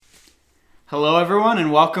Hello, everyone,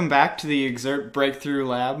 and welcome back to the Exert Breakthrough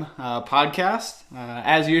Lab podcast.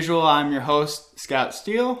 As usual, I'm your host, Scott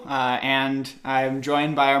Steele, and I'm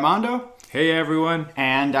joined by Armando. Hey, everyone.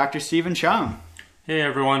 And Dr. Stephen Chung. Hey,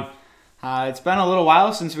 everyone. It's been a little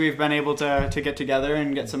while since we've been able to get together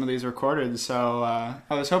and get some of these recorded, so I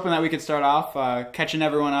was hoping that we could start off catching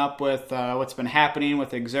everyone up with what's been happening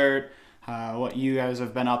with Exert, what you guys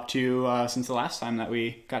have been up to since the last time that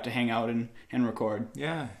we got to hang out and record.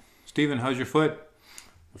 Yeah. Stephen, how's your foot?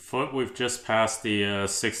 The foot, we've just passed the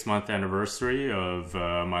 6-month anniversary of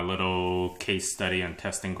my little case study on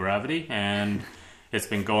testing gravity, and it's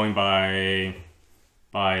been going by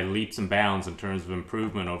leaps and bounds in terms of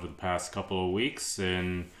improvement over the past couple of weeks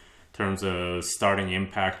in terms of starting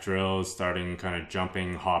impact drills, starting kind of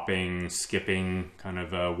jumping, hopping, skipping, kind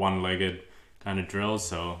of one-legged kind of drills.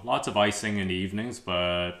 So lots of icing in the evenings,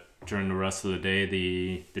 but during the rest of the day,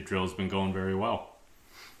 the drill's been going very well.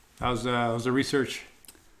 How's the research?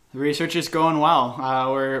 The research is going well.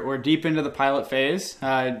 We're deep into the pilot phase,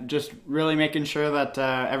 just really making sure that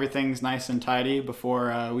everything's nice and tidy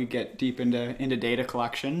before we get deep into data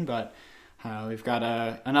collection. But we've got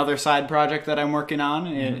another side project that I'm working on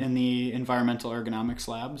in the environmental ergonomics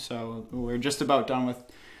lab. So we're just about done with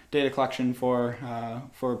data collection for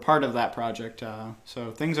part of that project.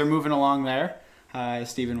 So things are moving along there.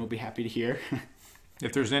 Stephen will be happy to hear.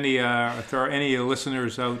 If there are any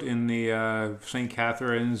listeners out in the St.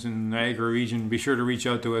 Catharines and Niagara region, be sure to reach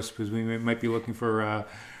out to us because we might be looking for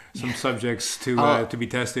some subjects to be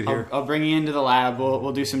tested here. I'll bring you into the lab.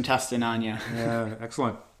 We'll do some testing on you. Yeah,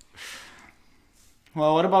 excellent.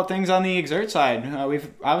 Well, what about things on the Exert side?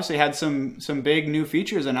 We've obviously had some big new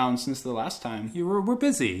features announced since the last time. Yeah, we're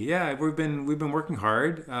busy. Yeah, we've been working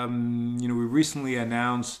hard. We recently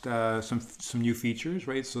announced some new features,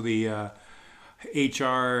 right? So the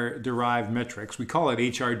HR-derived metrics. We call it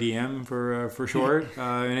HRDM for short.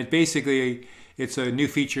 And it's a new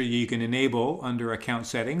feature you can enable under account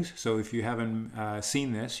settings. So if you haven't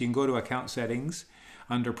seen this, you can go to account settings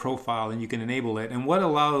under profile and you can enable it. And what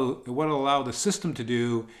allow the system to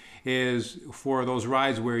do is for those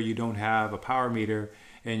rides where you don't have a power meter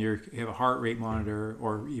and you have a heart rate monitor,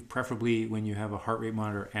 or preferably when you have a heart rate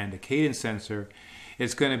monitor and a cadence sensor,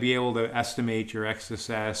 it's going to be able to estimate your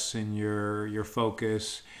XSS and your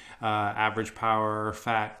focus, average power,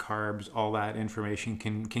 fat, carbs, all that information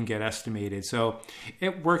can get estimated. So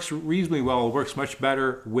it works reasonably well. It works much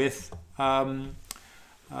better with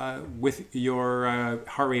your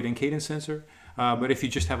heart rate and cadence sensor. But if you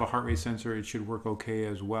just have a heart rate sensor, it should work okay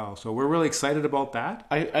as well. So we're really excited about that.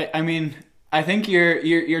 I think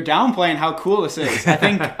you're downplaying how cool this is. I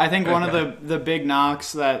think one of the big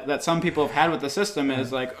knocks that some people have had with the system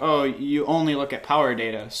is like, oh, you only look at power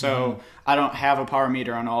data. So I don't have a power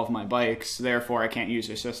meter on all of my bikes, therefore I can't use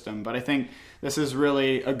your system. But I think this is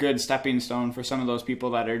really a good stepping stone for some of those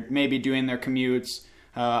people that are maybe doing their commutes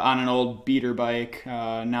on an old beater bike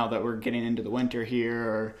now that we're getting into the winter here,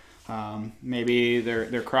 or maybe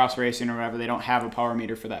they're cross racing or whatever. They don't have a power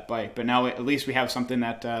meter for that bike, but now at least we have something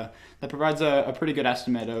that provides a pretty good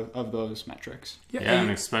estimate of those metrics. Yeah,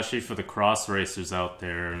 and especially for the cross racers out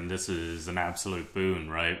there, and this is an absolute boon,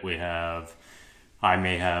 right? I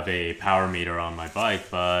may have a power meter on my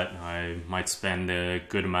bike, but I might spend a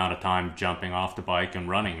good amount of time jumping off the bike and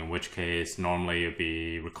running, in which case normally it'd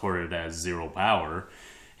be recorded as 0 power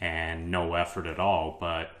and no effort at all,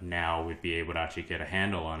 but now we'd be able to actually get a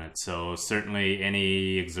handle on it. So certainly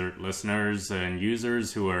any Exert listeners and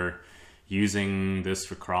users who are using this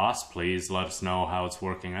for cross, please let us know how it's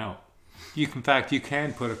working out. You can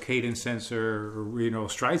put a cadence sensor or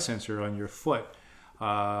stride sensor on your foot.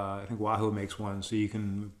 I think Wahoo makes one, so you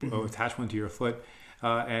can attach one to your foot,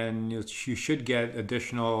 and you should get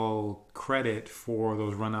additional credit for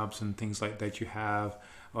those run-ups and things like that you have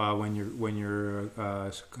when you're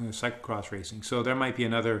cyclocross racing. So there might be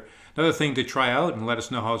another thing to try out, and let us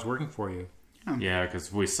know how it's working for you. Yeah,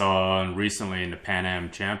 because we saw recently in the Pan Am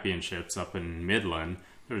Championships up in Midland,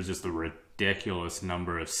 there was just a ridiculous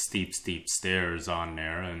number of steep stairs on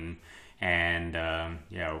there, and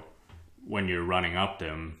when you're running up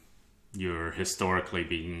them, you're historically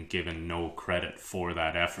being given no credit for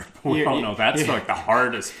that effort. That's like the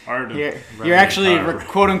hardest part of it. You're actually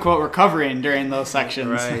quote unquote recovering during those sections,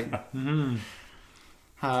 right? Mm-hmm.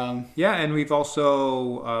 And we've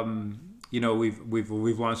also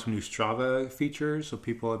we've launched some new Strava features, so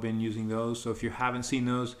people have been using those. So if you haven't seen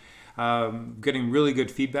those, getting really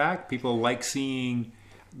good feedback. People like seeing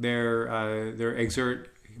their Exert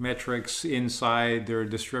metrics inside their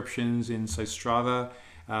descriptions inside Strava.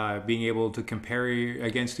 being able to compare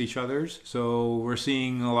against each other's. So we're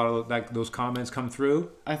seeing a lot of those comments come through.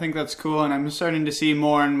 I think that's cool, and I'm starting to see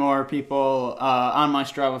more and more people on my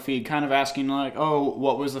Strava feed kind of asking like, "Oh,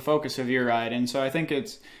 what was the focus of your ride?" And so I think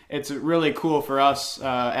it's really cool for us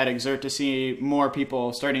at Exert to see more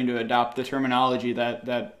people starting to adopt the terminology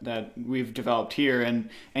that we've developed here and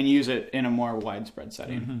use it in a more widespread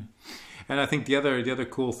setting. Mm-hmm. And I think the other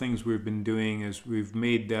cool things we've been doing is we've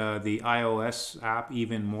made the iOS app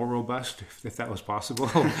even more robust, if that was possible.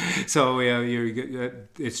 So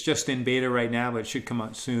it's just in beta right now, but it should come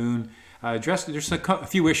out soon. There's a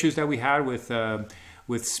few issues that we had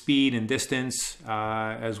with speed and distance,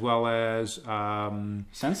 as well as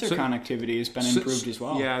sensor connectivity has been improved as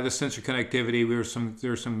well. Yeah, the sensor connectivity.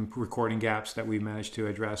 There's some recording gaps that we managed to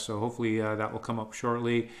address. So hopefully that will come up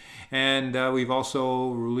shortly. And we've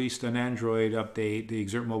also released an Android update, the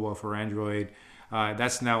Exert Mobile for Android.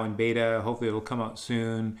 That's now in beta. Hopefully it'll come out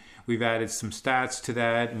soon. We've added some stats to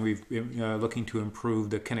that, and we've looking to improve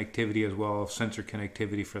the connectivity as well, sensor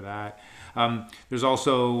connectivity for that. There's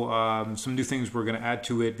also some new things we're going to add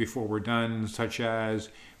to it before we're done, such as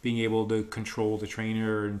being able to control the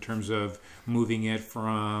trainer in terms of moving it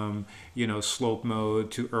from slope mode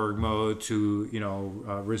to erg mode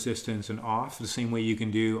to resistance and off, the same way you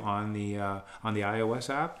can do on the iOS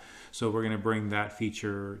app. So we're going to bring that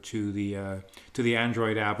feature to the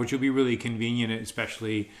Android app, which will be really convenient,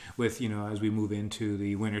 especially with as we move into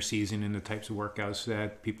the winter season and the types of workouts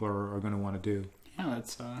that people are going to want to do. Yeah,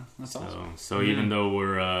 that's awesome. So even though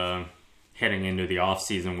we're heading into the off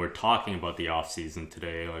season, we're talking about the off season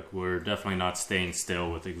today. Like, we're definitely not staying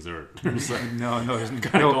still with Exert. No, there's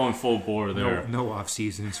kind of going full bore there. No off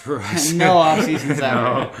seasons for us. No off seasons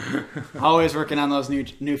ever. Always working on those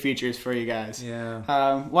new features for you guys.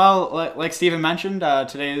 Yeah. Well, like Steven mentioned,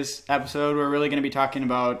 today's episode we're really going to be talking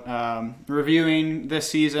about reviewing this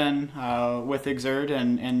season with Exert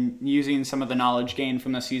and using some of the knowledge gained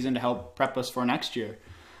from the season to help prep us for next year.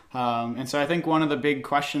 And so I think one of the big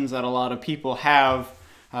questions that a lot of people have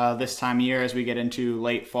this time of year as we get into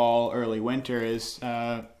late fall, early winter is,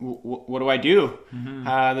 what do I do?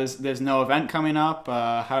 Mm-hmm. There's no event coming up.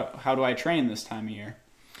 How do I train this time of year?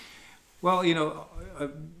 Well,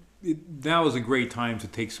 now is a great time to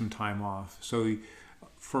take some time off. So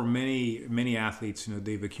for many athletes,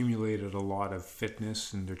 they've accumulated a lot of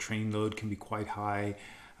fitness and their training load can be quite high.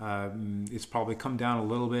 It's probably come down a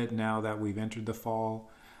little bit now that we've entered the fall.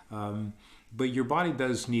 But your body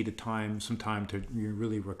does need some time to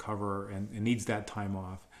really recover and needs that time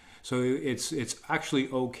off. So it's actually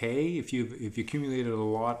okay if you've accumulated a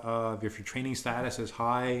lot of, if your training status is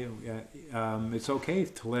high, it's okay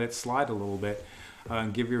to let it slide a little bit.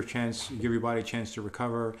 Give your body a chance to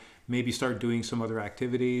recover. Maybe start doing some other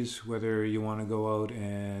activities, whether you want to go out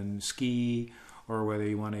and ski, or whether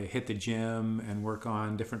you want to hit the gym and work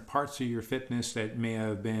on different parts of your fitness that may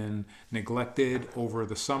have been neglected over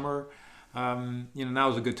the summer. Now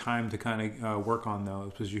is a good time to kind of work on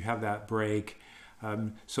those because you have that break.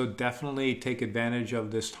 So definitely take advantage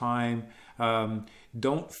of this time.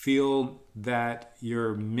 Don't feel that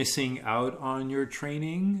you're missing out on your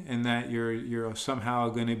training and that you're somehow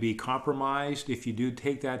going to be compromised if you do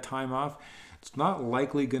take that time off. It's not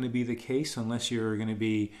likely going to be the case unless you're going to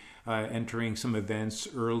be entering some events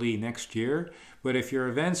early next year. But if your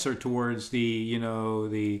events are towards the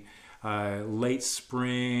late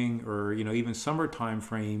spring or even summer time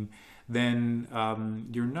frame, then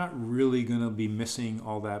you're not really going to be missing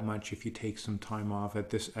all that much if you take some time off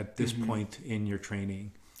at this mm-hmm. point in your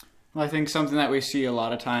training. Well, I think something that we see a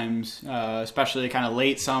lot of times, especially kind of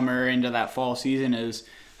late summer into that fall season, is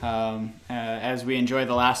as we enjoy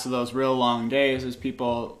the last of those real long days, is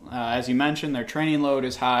people, as you mentioned, their training load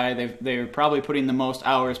is high. They're probably putting the most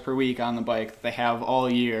hours per week on the bike that they have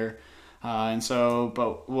all year.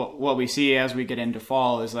 But what we see as we get into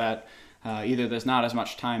fall is that either there's not as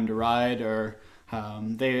much time to ride, or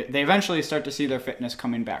they eventually start to see their fitness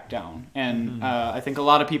coming back down. And I think a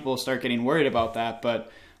lot of people start getting worried about that,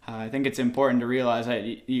 but I think it's important to realize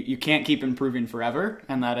that you can't keep improving forever,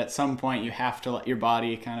 and that at some point you have to let your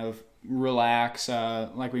body kind of relax,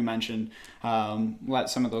 like we mentioned, let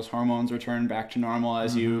some of those hormones return back to normal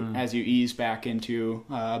as you ease back into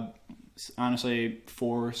honestly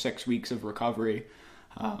 4-6 weeks of recovery,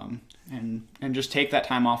 and just take that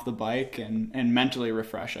time off the bike and mentally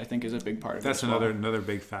refresh, I think, is a big part of it. That's another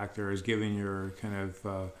big factor, is giving your kind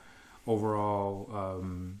of overall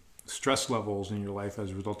stress levels in your life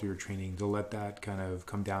as a result of your training, to let that kind of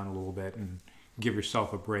come down a little bit and give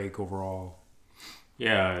yourself a break overall.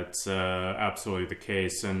 Yeah, it's absolutely the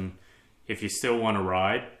case. And if you still want to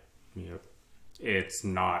ride, it's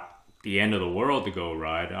not the end of the world to go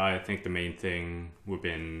ride. I think the main thing we've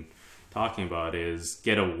been talking about is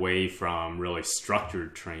get away from really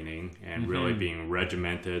structured training and really being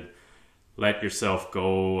regimented. Let yourself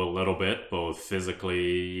go a little bit, both physically,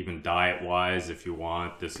 even diet-wise if you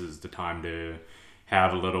want. This is the time to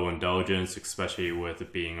have a little indulgence, especially with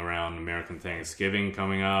it being around American Thanksgiving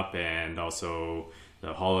coming up and also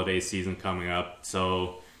the holiday season coming up.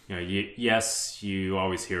 So, yes, you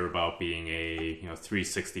always hear about being a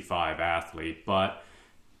 365 athlete, but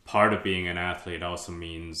part of being an athlete also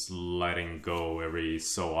means letting go every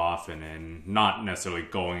so often and not necessarily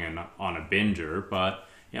going on a binger, but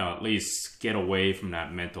at least get away from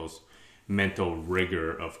that mental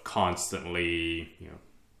rigor of constantly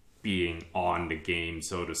being on the game,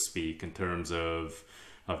 so to speak, in terms of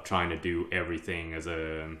trying to do everything as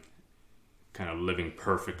a kind of living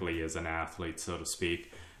perfectly as an athlete, so to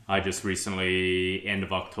speak. I just recently, end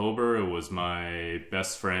of October, it was my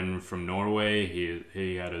best friend from Norway.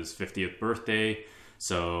 He had his 50th birthday,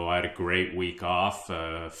 so I had a great week off.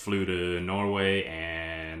 Flew to Norway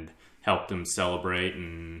and helped him celebrate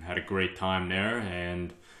and had a great time there,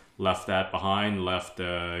 and left that behind, left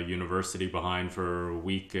university behind for a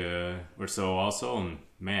week or so also, and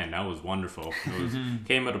man, that was wonderful. It was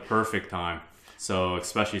came at a perfect time. So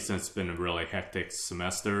especially since it's been a really hectic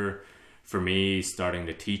semester for me, starting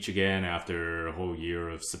to teach again after a whole year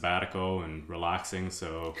of sabbatical and relaxing,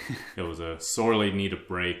 so it was a sorely needed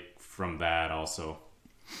break from that also.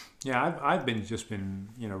 Yeah, I've been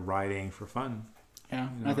riding for fun. Yeah,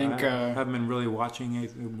 I think I haven't been really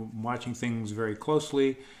watching things very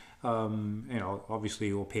closely.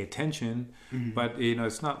 Obviously we'll pay attention, but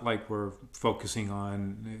it's not like we're focusing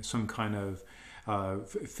on some kind of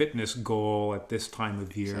fitness goal at this time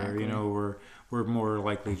of year. Exactly. We're more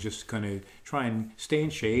likely just going to try and stay in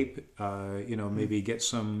shape. Maybe get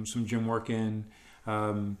some gym work in.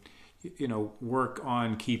 Work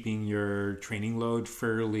on keeping your training load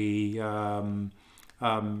fairly. You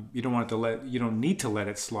don't need to let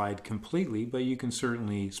it slide completely, but you can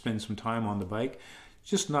certainly spend some time on the bike.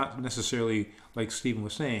 Just not necessarily, like Stephen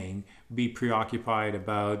was saying, be preoccupied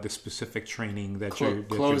about the specific training that you're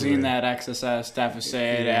closing that XSS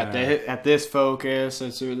deficit at this focus.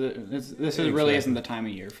 This really isn't the time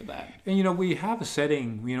of year for that. And we have a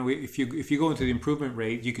setting. If you go into the improvement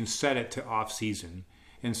rate, you can set it to off season.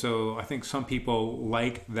 And so I think some people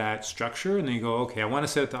like that structure, and they go, okay, I want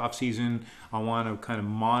to set it to off season. I want to kind of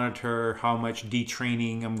monitor how much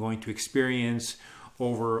detraining I'm going to experience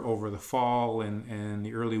over the fall and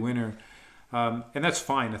the early winter. And that's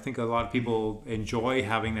fine. I think a lot of people enjoy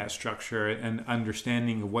having that structure and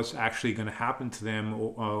understanding of what's actually going to happen to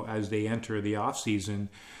them as they enter the off season.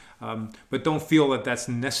 But don't feel that that's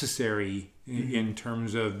necessary in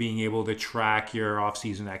terms of being able to track your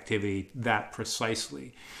off-season activity that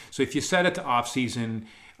precisely. So if you set it to off-season,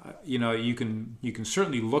 you can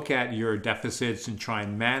certainly look at your deficits and try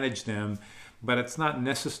and manage them, but it's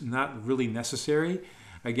not really necessary.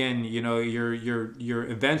 Again, your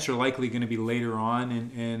events are likely going to be later on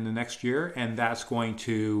in the next year, and that's going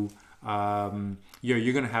to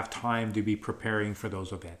you're going to have time to be preparing for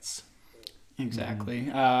those events.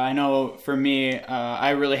 Exactly. I know for me,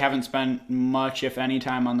 I really haven't spent much, if any,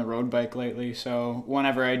 time on the road bike lately. So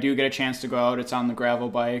whenever I do get a chance to go out, it's on the gravel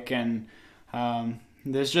bike. And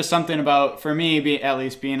there's just something about, for me, at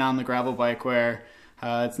least being on the gravel bike where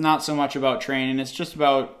it's not so much about training. It's just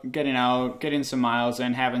about getting out, getting some miles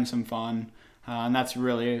in, having some fun. And that's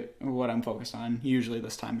really what I'm focused on, usually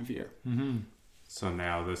this time of year. Mm-hmm. So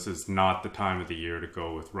now this is not the time of the year to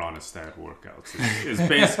go with Ronestad workouts. Is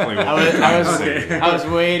basically what I was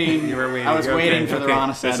waiting. You were waiting. I was waiting for the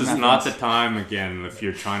Ronestad. This is not the time. Again, if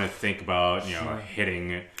you're trying to think about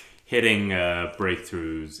hitting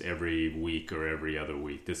breakthroughs every week or every other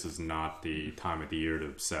week, this is not the time of the year to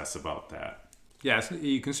obsess about that. Yes,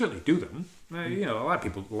 you can certainly do them. A lot of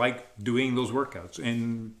people like doing those workouts,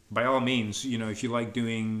 and by all means, if you like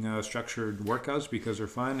doing structured workouts because they're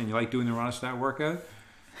fun, and you like doing the Ronestad workout,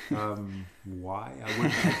 why?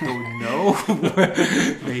 I don't know.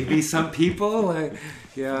 Maybe some people, but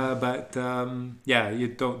you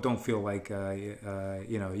don't feel like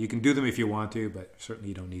you can do them if you want to, but certainly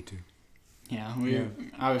you don't need to. Yeah, we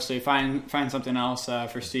obviously find something else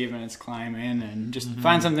for Stephen. It's climbing, and just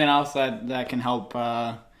find something else that can help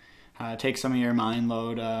take some of your mind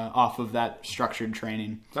load off of that structured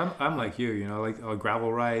training. I'm like you, like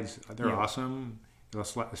gravel rides. They're awesome.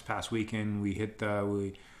 This past weekend we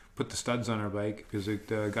put the studs on our bike because it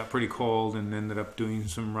got pretty cold, and ended up doing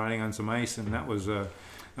some riding on some ice, and that was a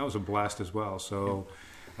blast as well. So.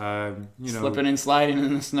 Slipping and sliding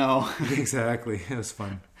in the snow. Exactly. It was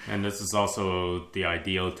fun. And this is also the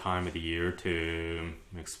ideal time of the year to,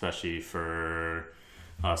 especially for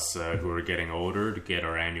us who are getting older, to get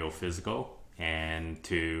our annual physical and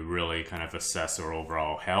to really kind of assess our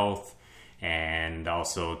overall health, and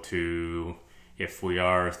also to, if we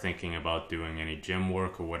are thinking about doing any gym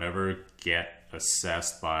work or whatever, get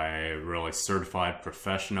assessed by a really certified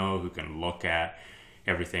professional who can look at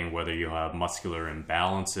everything, whether you have muscular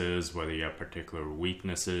imbalances, whether you have particular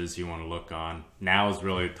weaknesses you want to look on. Now is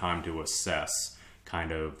really the time to assess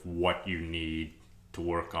kind of what you need to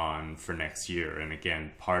work on for next year. And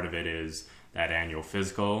again, part of it is that annual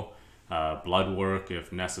physical, blood work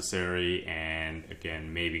if necessary, and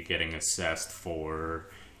again, maybe getting assessed for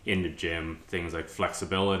in the gym, things like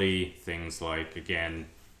flexibility, things like, again,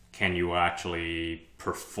 can you actually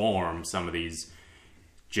perform some of these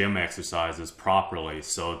gym exercises properly?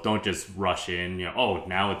 So don't just rush in,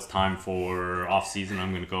 now it's time for off season,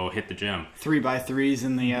 I'm going to go hit the gym. 3x3s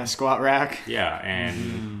in the squat rack. Yeah,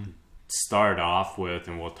 and start off with,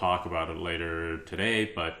 and we'll talk about it later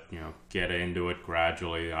today, but get into it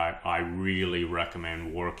gradually. I really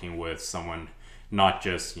recommend working with someone, not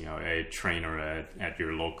just a trainer at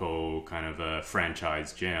your local kind of a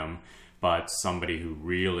franchise gym, but somebody who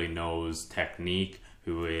really knows technique,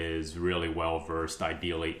 who is really well versed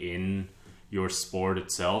ideally in your sport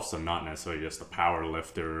itself. So not necessarily just a power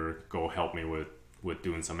lifter, go help me with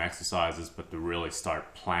doing some exercises, but to really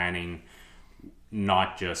start planning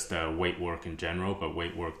not just weight work in general, but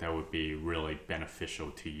weight work that would be really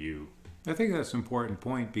beneficial to you. I think that's an important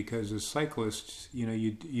point, because as cyclists,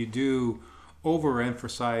 you do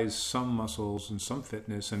overemphasize some muscles and some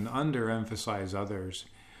fitness and underemphasize others.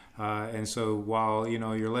 And so while,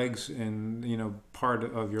 your legs and, part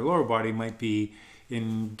of your lower body might be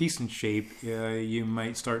in decent shape, you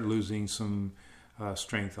might start losing some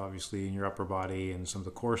strength, obviously, in your upper body and some of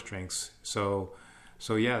the core strengths. So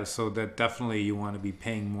that definitely you want to be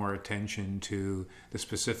paying more attention to the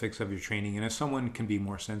specifics of your training. And if someone can be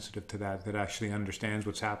more sensitive to that actually understands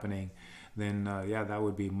what's happening, then that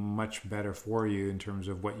would be much better for you in terms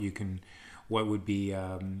of what would be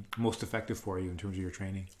most effective for you in terms of your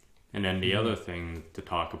training. And then the other thing to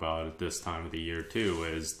talk about at this time of the year too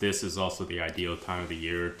is this is also the ideal time of the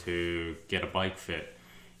year to get a bike fit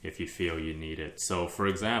if you feel you need it. So for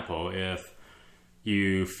example, if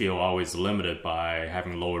you feel always limited by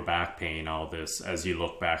having lower back pain, all this, as you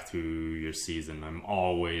look back through your season,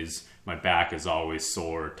 my back is always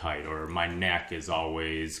sore or tight, or my neck is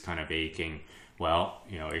always kind of aching. Well,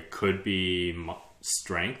 it could be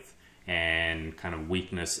strength and kind of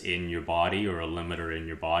weakness in your body, or a limiter in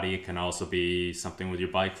your body. It can also be something with your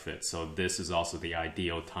bike fit. So this is also the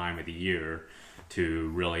ideal time of the year to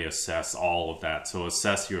really assess all of that. So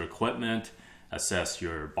assess your equipment, assess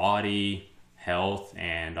your body health,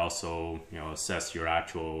 and also assess your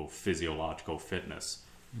actual physiological fitness.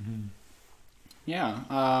 Mm-hmm.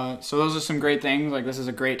 Yeah, so those are some great things. Like, this is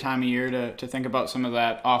a great time of year to think about some of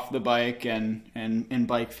that off the bike and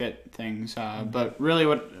bike fit things. But really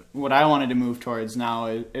what I wanted to move towards now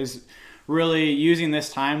is really using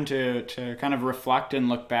this time to kind of reflect and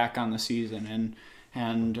look back on the season.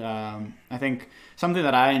 And I think something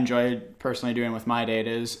that I enjoyed personally doing with my data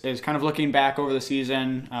is kind of looking back over the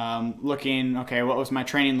season, looking, okay, what was my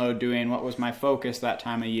training load doing? What was my focus that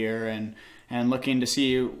time of year? And looking to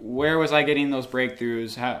see where was I getting those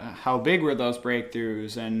breakthroughs? How big were those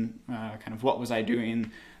breakthroughs? And kind of what was I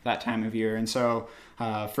doing that time of year? And so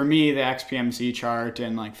for me, the XPMC chart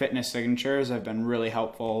and like fitness signatures have been really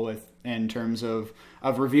helpful in terms of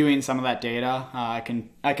reviewing some of that data. I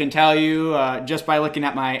can tell you just by looking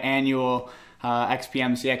at my annual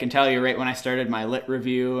XPMC, I can tell you right when I started my lit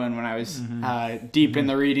review and when I was deep in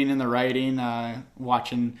the reading and the writing,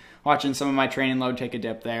 watching some of my training load take a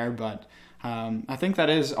dip there. But I think that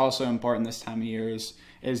is also important this time of year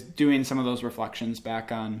is doing some of those reflections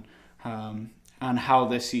back on how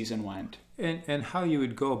this season went. And how you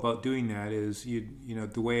would go about doing that is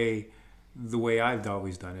the way I've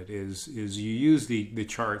always done it is you use the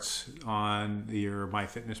charts on your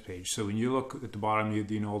MyFitness page. So when you look at the bottom,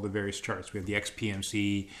 you all the various charts. We have the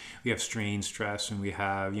XPMC, we have strain, stress, and we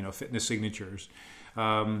have fitness signatures.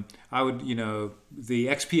 I would the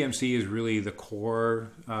XPMC is really the core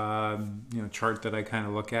chart that I kind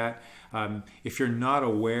of look at. If you're not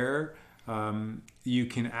aware, you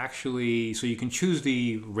can actually you can choose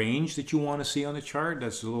the range that you want to see on the chart.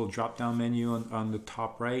 That's a little drop down menu on the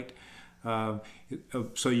top right.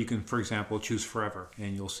 So you can, for example, choose forever,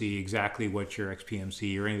 and you'll see exactly what your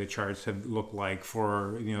XPMC or any of the charts have looked like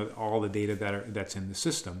for all the data that's in the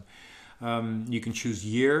system. you can choose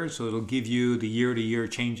year, so it'll give you the year-to-year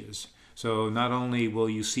changes. So not only will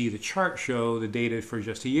you see the chart show the data for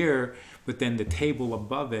just a year, but then the table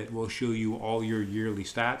above it will show you all your yearly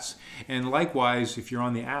stats. And likewise, if you're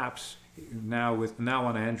on the apps, now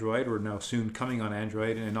on Android, or now soon coming on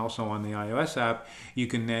Android, and also on the iOS app, you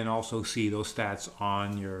can then also see those stats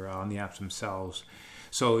on the apps themselves.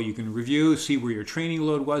 So you can review, see where your training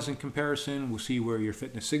load was in comparison. We'll see where your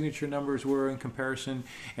fitness signature numbers were in comparison,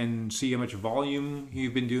 and see how much volume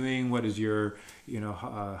you've been doing. What is your,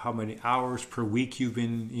 how many hours per week you've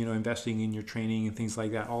been, investing in your training and things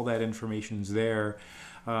like that. All that information's there.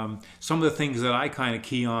 Some of the things that I kind of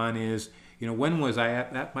key on is, when was I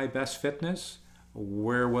at my best fitness?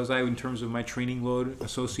 Where was I in terms of my training load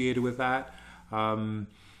associated with that?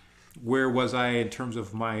 Where was I in terms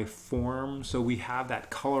of my form? So we have that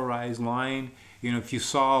colorized line. If you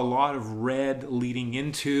saw a lot of red leading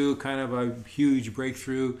into kind of a huge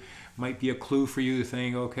breakthrough, might be a clue for you to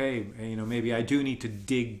think, okay, maybe I do need to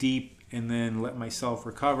dig deep and then let myself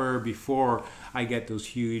recover before I get those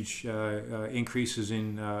huge increases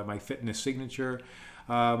in my fitness signature.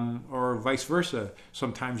 Or vice versa.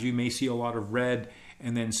 Sometimes you may see a lot of red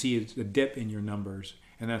and then see a dip in your numbers.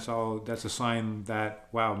 And that's a sign that,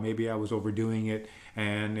 wow, maybe I was overdoing it.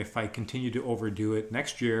 And if I continue to overdo it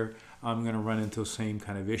next year, I'm going to run into the same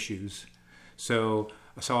kind of issues. So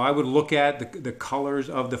I would look at the colors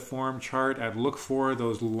of the form chart. I'd look for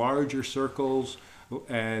those larger circles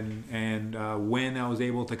and when I was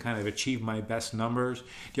able to kind of achieve my best numbers.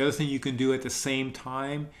 The other thing you can do at the same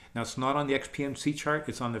time, now it's not on the XPMC chart,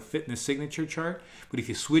 it's on the fitness signature chart, but if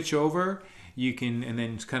you switch over, you can, and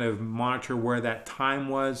then kind of monitor where that time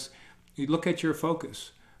was. You look at your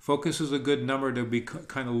focus. Focus is a good number to be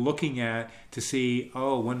kind of looking at to see,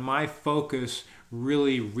 when my focus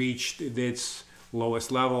really reached its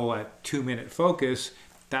lowest level at 2-minute focus,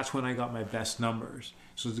 that's when I got my best numbers.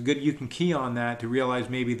 So it's good you can key on that to realize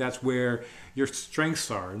maybe that's where your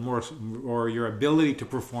strengths are, and more, or your ability to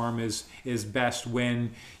perform is best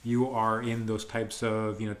when you are in those types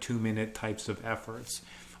of 2-minute types of efforts.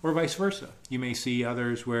 Or vice versa. You may see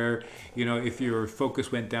others where, if your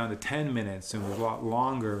focus went down to 10 minutes and was a lot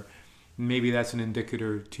longer, maybe that's an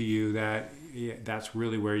indicator to you that that's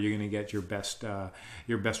really where you're going to get your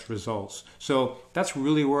best results. So that's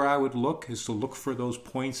really where I would look, is to look for those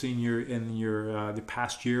points in your the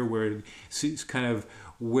past year where it's kind of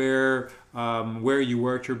where you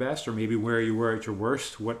were at your best, or maybe where you were at your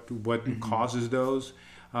worst. What causes those?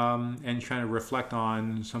 And trying to reflect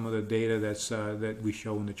on some of the data that we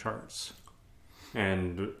show in the charts.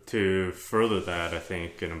 And to further that, I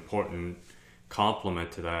think an important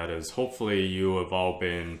complement to that is hopefully you have all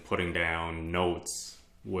been putting down notes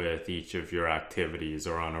with each of your activities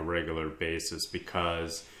or on a regular basis,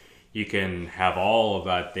 because you can have all of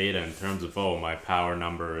that data in terms of, my power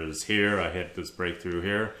number is here, I hit this breakthrough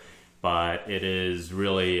here. But it is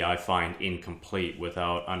really, I find, incomplete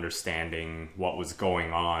without understanding what was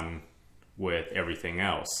going on with everything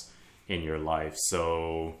else in your life.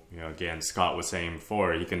 So, again, Scott was saying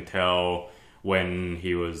before, you can tell when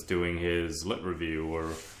he was doing his lit review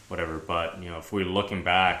or whatever. But, if we're looking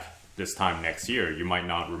back this time next year, you might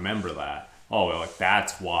not remember that.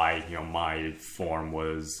 That's why, my form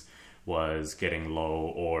was getting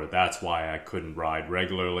low, or that's why I couldn't ride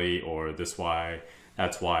regularly, or that's why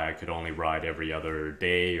I could only ride every other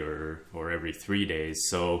day or every 3 days.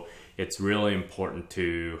 So it's really important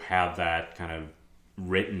to have that kind of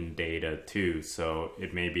written data too. So you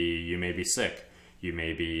may be sick, you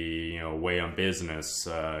may be away on business,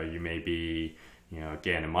 you may be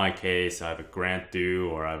again, in my case, I have a grant due,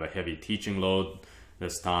 or I have a heavy teaching load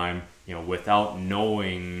this time. Without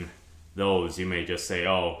knowing those, you may just say,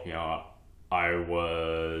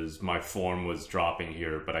 my form was dropping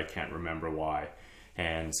here, but I can't remember why.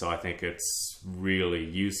 And so I think it's really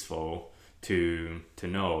useful to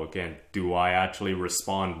know, again, do I actually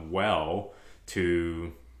respond well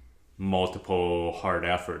to multiple hard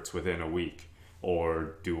efforts within a week?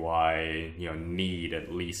 Or do I need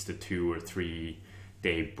at least a 2 or 3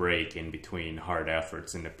 day break in between hard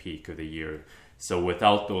efforts in the peak of the year? So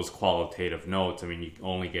without those qualitative notes, you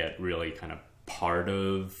only get really kind of part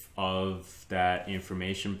of that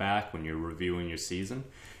information back when you're reviewing your season.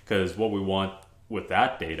 Because what we want with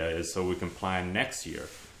that data is so we can plan next year,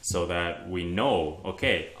 so that we know,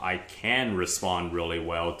 okay, I can respond really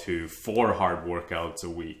well to 4 hard workouts a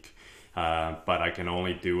week, but I can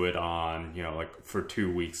only do it on for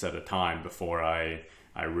 2 weeks at a time before I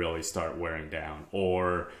really start wearing down.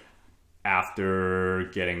 Or after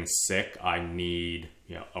getting sick, I need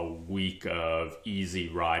a week of easy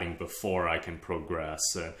riding before I can progress.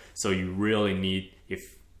 So you really need,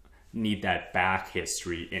 need that back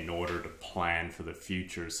history in order to plan for the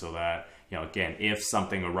future, so that, you know, again, if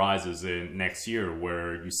something arises in next year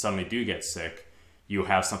where you suddenly do get sick, you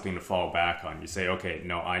have something to fall back on. You say, okay,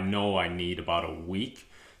 no, I know I need about a week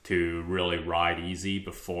to really ride easy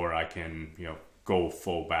before I can, you know, go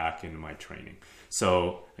full back into my training.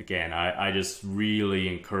 So again, I just really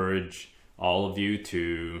encourage all of you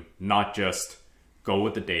to not just go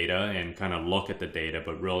with the data and kind of look at the data,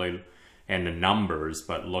 but really, and the numbers,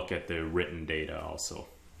 but look at the written data also.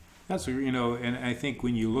 That's, you know, and I think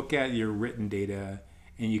when you look at your written data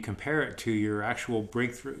and you compare it to your actual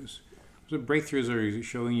breakthroughs, the breakthroughs are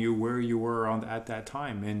showing you where you were at that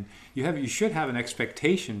time, and you should have an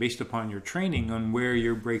expectation based upon your training on where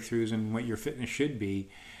your breakthroughs and what your fitness should be,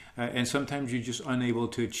 and sometimes you're just unable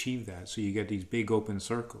to achieve that, so you get these big open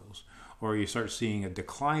circles, or you start seeing a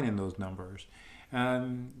decline in those numbers.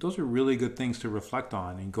 Those are really good things to reflect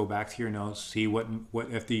on and go back to your notes, see what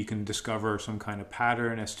if you can discover some kind of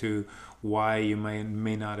pattern as to why you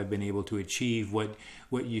may not have been able to achieve what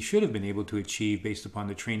you should have been able to achieve based upon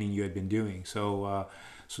the training you had been doing. So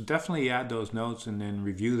definitely add those notes and then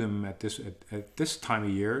review them at this time of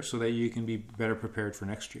year so that you can be better prepared for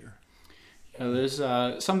next year. Yeah, there's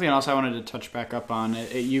something else I wanted to touch back up on.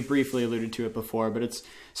 You briefly alluded to it before, but it's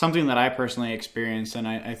something that I personally experienced and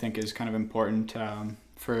I think is kind of important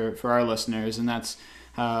for our listeners, and that's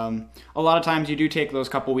a lot of times you do take those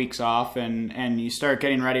couple weeks off and you start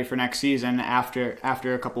getting ready for next season after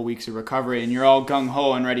a couple weeks of recovery, and you're all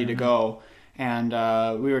gung-ho and ready to go. And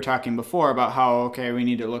we were talking before about how, okay, we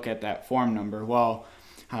need to look at that form number. Well,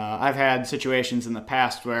 I've had situations in the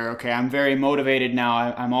past where, okay, I'm very motivated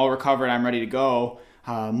now. I'm all recovered. I'm ready to go.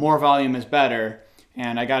 More volume is better.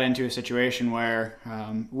 And I got into a situation where,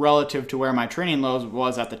 relative to where my training load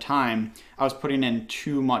was at the time, I was putting in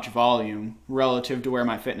too much volume relative to where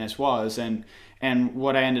my fitness was. And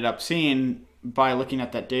what I ended up seeing by looking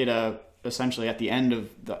at that data, essentially at the end of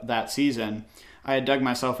that season, I had dug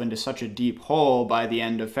myself into such a deep hole by the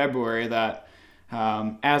end of February that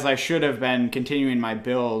as I should have been continuing my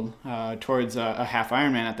build towards a half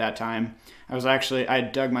Ironman at that time, I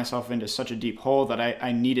dug myself into such a deep hole that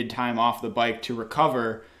I needed time off the bike to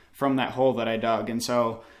recover from that hole that I dug. And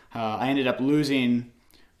so I ended up losing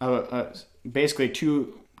basically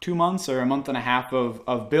two months or a month and a half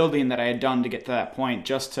of building that I had done to get to that point,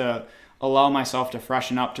 just to allow myself to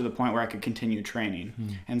freshen up to the point where I could continue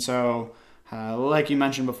training. And so like you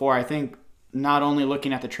mentioned before, I think not only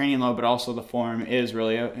looking at the training load, but also the form is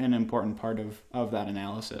really an important part of that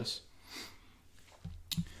analysis.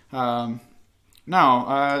 So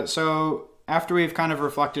after we've kind of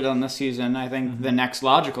reflected on this season, I think the next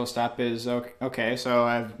logical step is, okay, so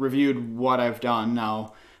I've reviewed what I've done.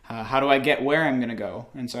 Now, how do I get where I'm going to go?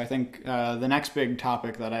 And so I think the next big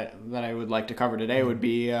topic that I would like to cover today would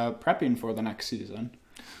be prepping for the next season.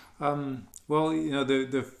 Well, you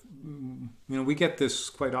know, we get this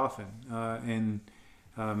quite often, and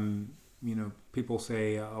you know, people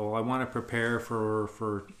say, "Oh, I want to prepare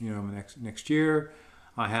for you know next year.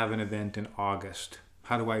 I have an event in August.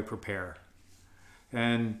 How do I prepare?"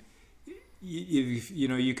 And you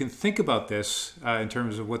know, you can think about this in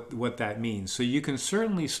terms of what that means. So you can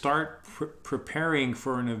certainly start preparing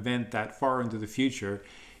for an event that far into the future.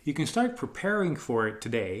 You can start preparing for it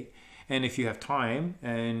today. And if you have time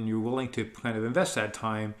and you're willing to kind of invest that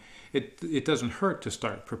time, it doesn't hurt to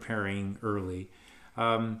start preparing early.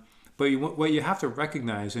 But what you have to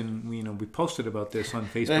recognize, and you know, we posted about this on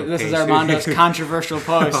Facebook. This is Armando's controversial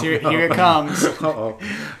post. Here it comes.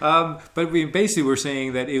 But basically we're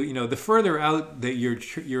saying that you know, the further out that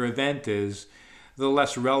your event is, the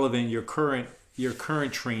less relevant your current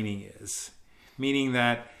training is. Meaning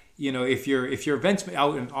that, you know, if your event's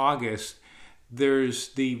out in August,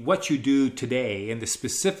 there's what you do today and the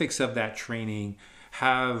specifics of that training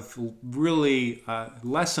have really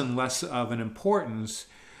less and less of an importance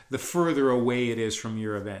the further away it is from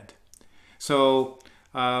your event. So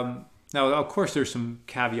now, of course, there's some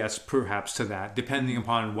caveats perhaps to that, depending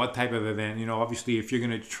upon what type of event. You know, obviously, if you're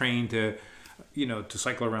going to train to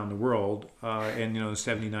cycle around the world and, you know,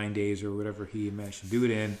 79 days or whatever he managed to do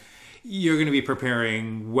it in, you're going to be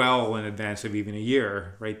preparing well in advance of even a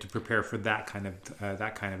year, right, to prepare for that kind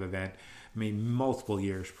of event. I mean, multiple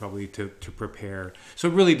years probably to prepare. So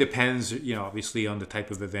it really depends, you know, obviously on the type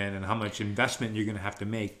of event and how much investment you're going to have to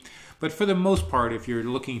make. But for the most part, if you're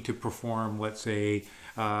looking to perform, let's say,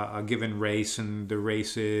 a given race, and the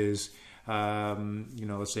race is, you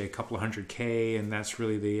know, let's say a couple of 100K, and that's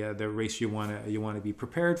really the race you want to be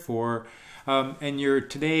prepared for. And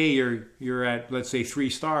you're at, let's say, 3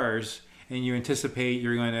 stars, and you anticipate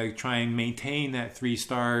you're going to try and maintain that 3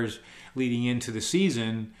 stars leading into the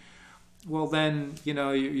season. well, then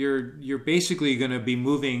you're basically going to be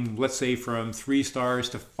moving, let's say, from 3 stars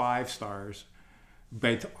to 5 stars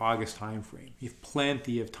by the August timeframe. You have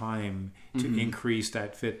plenty of time to increase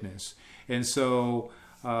that fitness, and so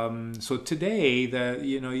today that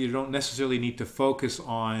you don't necessarily need to focus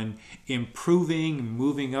on improving,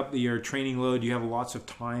 moving up your training load. You have lots of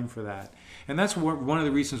time for that, and that's one of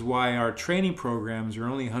the reasons why our training programs are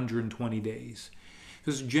only 120 days.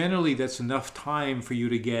 Because generally that's enough time for you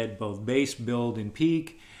to get both base, build, and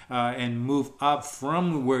peak, and move up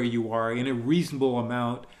from where you are in a reasonable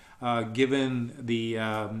amount, given the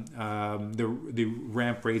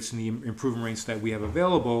ramp rates and the improvement rates that we have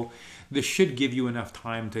available. This should give you enough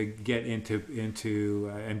time to get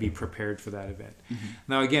into and be prepared for that event.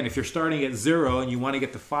 Now, again, if you're starting at 0 and you want to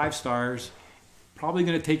get to 5 stars, probably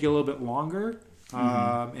going to take you a little bit longer.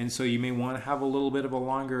 And so you may want to have a little bit of a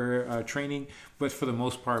longer training, but for the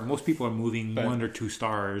most part, most people are moving 1 or 2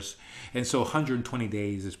 stars, and so 120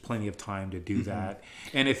 days is plenty of time to do that.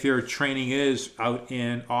 And if your training is out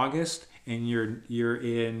in August and you're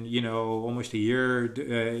in almost a year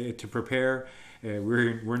to prepare,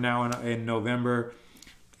 we're now in November.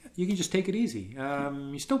 You can just take it easy.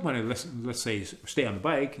 You still want to let's say stay on the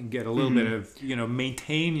bike and get a little bit of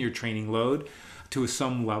maintain your training load to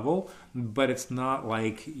some level, but it's not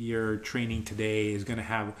like your training today is going to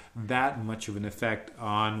have that much of an effect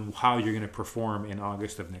on how you're going to perform in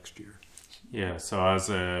August of next year. Yeah, so as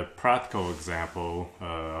a practical example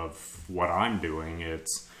of what I'm doing,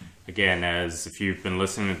 it's, again, as if you've been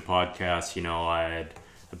listening to the podcast, I had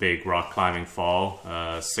a big rock climbing fall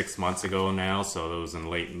 6 months ago now, so that was in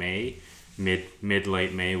late May,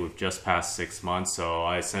 mid-late May. We've just passed 6 months, so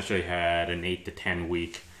I essentially had an 8 to 10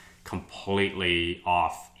 week completely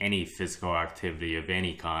off any physical activity of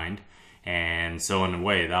any kind, and so in a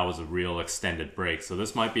way that was a real extended break. So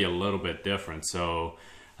this might be a little bit different. So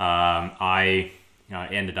I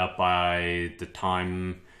ended up, by the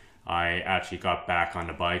time I actually got back on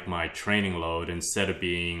the bike, my training load, instead of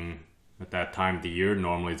being at that time of the year,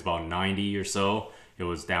 normally it's about 90 or so, it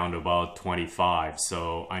was down to about 25.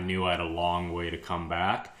 So I knew I had a long way to come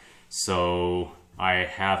back. So I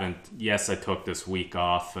took this week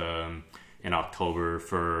off in October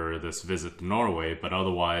for this visit to Norway, but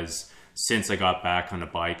otherwise, since I got back on the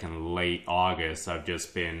bike in late August, I've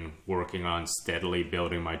just been working on steadily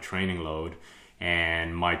building my training load,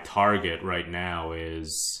 and my target right now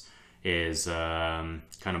is kind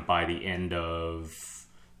of by the end of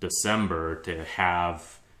December to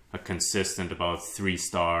have a consistent about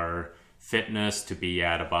 3-star fitness, to be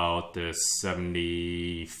at about the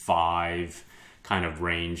 75 kind of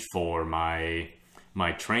range for my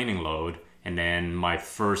training load. And then my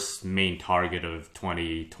first main target of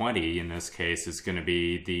 2020 in this case is going to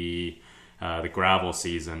be the gravel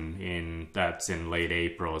season that's in late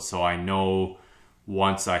April. So I know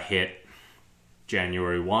once I hit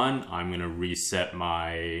January 1, I'm going to reset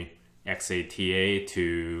my XATA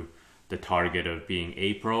to the target of being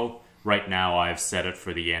April. Right now I've set it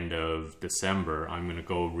for the end of December. I'm going to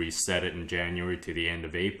go reset it in January to the end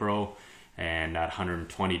of April, and at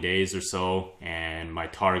 120 days or so. And my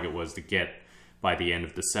target was to get, by the end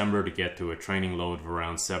of December, to get to a training load of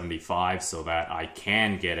around 75, so that I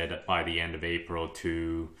can get it by the end of April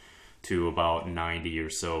to about 90 or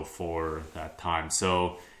so for that time.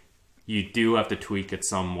 So you do have to tweak it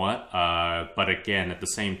somewhat, but again, at the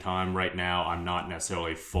same time, right now I'm not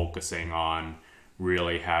necessarily focusing on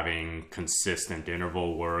really having consistent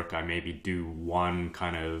interval work. I maybe do one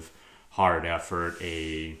kind of hard effort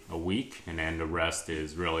a week, and then the rest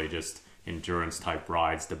is really just endurance type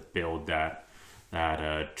rides to build that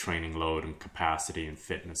training load and capacity and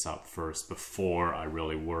fitness up first, before I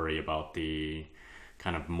really worry about the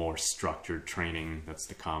kind of more structured training that's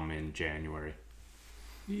to come in January.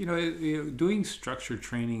 Doing structured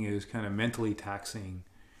training is kind of mentally taxing.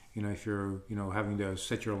 If you're having to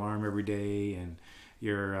set your alarm every day, and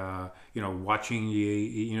you're watching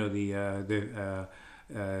the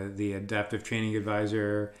adaptive training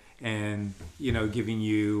advisor, and giving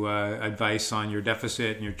you advice on your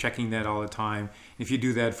deficit, and you're checking that all the time. If you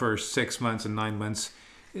do that for 6 months and 9 months,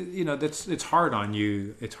 it's hard on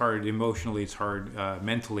you. It's hard emotionally. It's hard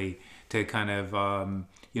mentally to kind of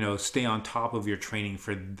stay on top of your training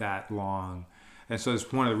for that long. And so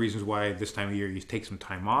it's one of the reasons why this time of year you take some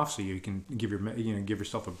time off, so you can give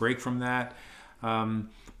yourself a break from that.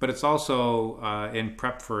 But it's also in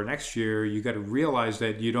prep for next year, you got to realize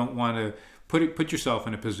that you don't want to put yourself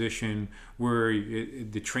in a position where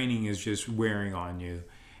the training is just wearing on you,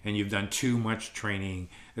 and you've done too much training.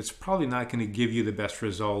 It's probably not going to give you the best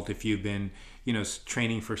result if you've been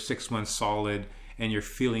training for 6 months solid, and you're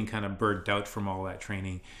feeling kind of burnt out from all that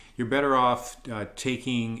training, you're better off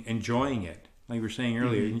enjoying it. Like we were saying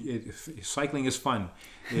earlier, cycling is fun.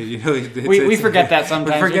 We forget that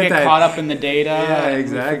sometimes. We get caught up in the data. Yeah,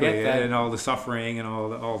 exactly, and all the suffering and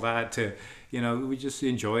all that. We just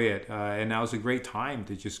enjoy it, and now's a great time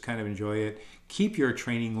to just kind of enjoy it. Keep your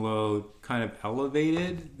training load kind of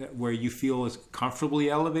elevated, where you feel is comfortably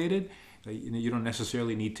elevated. You don't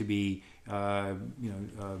necessarily need to be,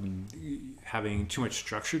 having too much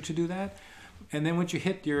structure to do that. And then once you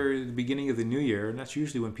hit the beginning of the new year, and that's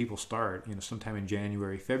usually when people start, sometime in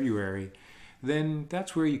January, February, then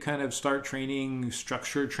that's where you kind of start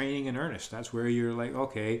structured training in earnest. That's where you're like,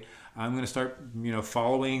 okay, I'm going to start,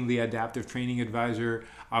 following the adaptive training advisor.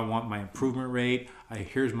 I want my improvement rate.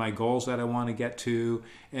 Here's my goals that I want to get to.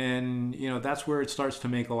 And, that's where it starts to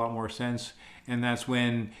make a lot more sense. And that's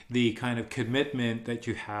when the kind of commitment that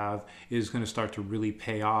you have is going to start to really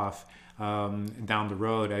pay off down the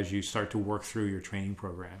road as you start to work through your training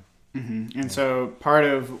program. Mm-hmm. And so part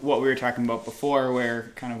of what we were talking about before,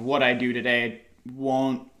 where kind of what I do today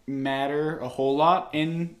won't matter a whole lot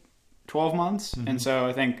in 12 months. Mm-hmm. And so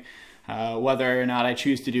I think whether or not I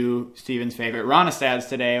choose to do Steven's favorite Ronestads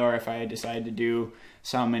today, or if I decide to do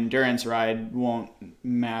some endurance ride, won't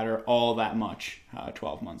matter all that much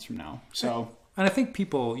 12 months from now. So. And I think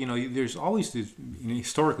people, there's always this,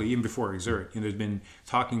 historically, even before Exert, there's been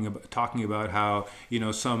talking about how,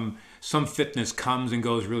 some fitness comes and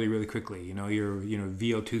goes really, really quickly. Your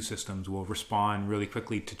VO2 systems will respond really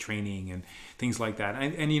quickly to training and things like that.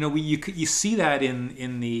 And you see that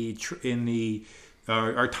in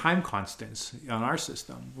our time constants on our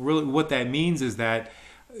system. Really, what that means is that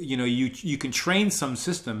you can train some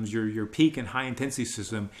systems, your peak and high intensity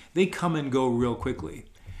system, they come and go real quickly.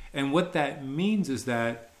 And what that means is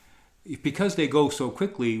that because they go so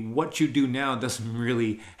quickly, what you do now doesn't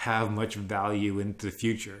really have much value into the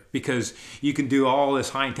future, because you can do all this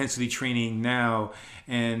high intensity training now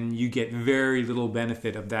and you get very little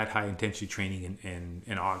benefit of that high intensity training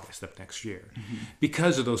in August of next year,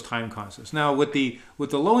 because of those time constants. Now with the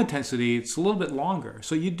low intensity, it's a little bit longer.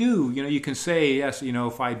 So you can say, yes,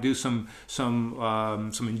 if I do some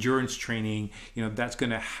endurance training, that's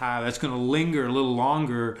going to linger a little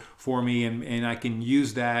longer for me, and I can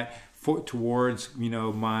use that towards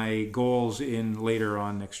my goals in later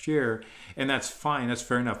on next year, and that's fine, that's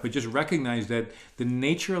fair enough. But just recognize that the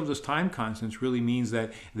nature of those time constants really means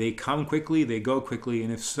that they come quickly, they go quickly,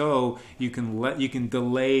 and if so, you can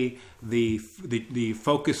delay the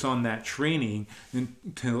focus on that training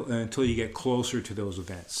until you get closer to those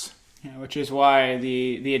events. Yeah, which is why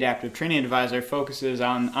the adaptive training advisor focuses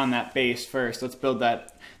on that base first. Let's build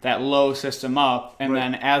that low system up, and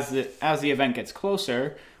then as the event gets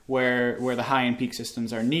closer, where the high and peak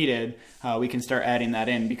systems are needed, we can start adding that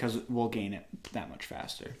in, because we'll gain it that much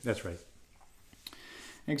faster. That's right.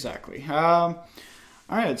 Do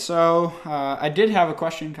All right, so I did have a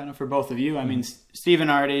question kind of for both of you. I mean, Steven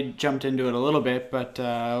already jumped into it a little bit, but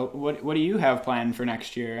what do you have planned for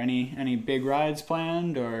next year? Any big rides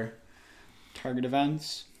planned or target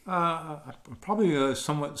events? Probably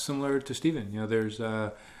somewhat similar to Steven. There's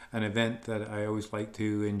an event that I always like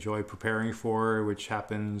to enjoy preparing for, which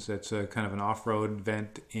happens, it's a kind of an off-road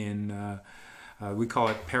event in, we call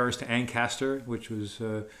it Paris to Ancaster, which was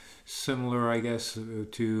similar, I guess,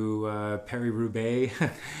 to Paris-Roubaix.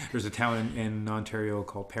 There's a town in Ontario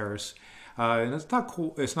called Paris. And it's not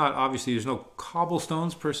cool. It's not, obviously, there's no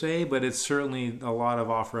cobblestones per se, but it's certainly a lot of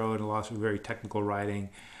off-road and lots of very technical riding.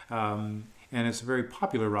 And it's a very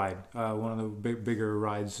popular ride, one of the bigger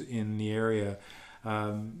rides in the area.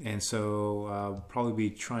 And so I'll probably be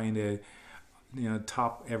trying to,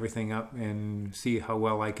 top everything up and see how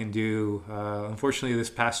well I can do. Unfortunately, this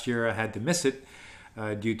past year I had to miss it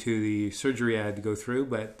due to the surgery I had to go through.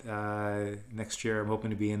 But next year I'm hoping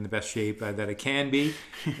to be in the best shape that I can be,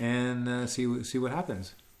 and see what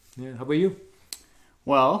happens. Yeah. How about you?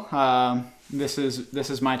 Well, this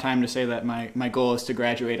is my time to say that my goal is to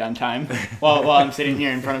graduate on time while I'm sitting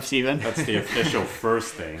here in front of Steven. That's the official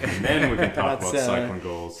first thing, and then we can talk about cycling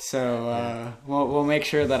goals. So we'll make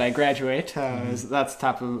sure that I graduate. That's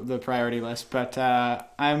top of the priority list. But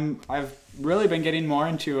I've really been getting more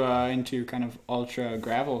into kind of ultra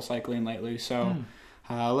gravel cycling lately. So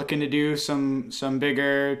looking to do some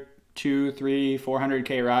bigger 200, 300,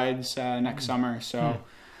 400K rides next summer. So.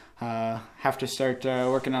 Have to start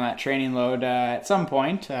working on that training load at some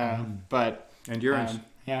point, but endurance.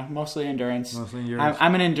 Mostly endurance.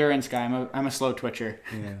 I'm an endurance guy. I'm a slow twitcher.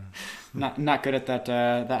 Yeah, not good at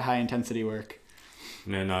that high intensity work.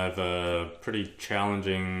 And then I have a pretty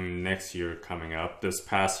challenging next year coming up. This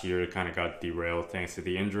past year kind of got derailed thanks to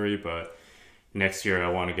the injury, but next year I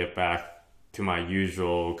want to get back to my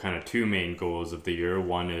usual kind of two main goals of the year.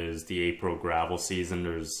 One is the April gravel season.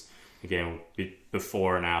 There's, again,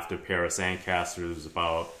 before and after Paris Ancaster, there's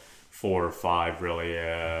about 4 or 5 really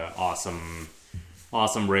awesome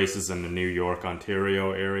races in the New York,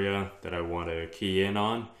 Ontario area that I want to key in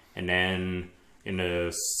on. And then in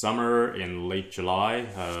the summer, in late July,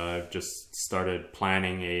 I've just started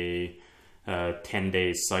planning a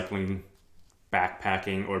 10-day cycling,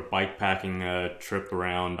 backpacking or bikepacking trip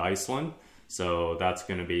around Iceland. So that's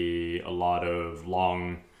going to be a lot of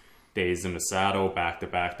long days in the saddle, back to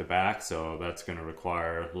back to back. So that's going to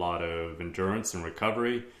require a lot of endurance and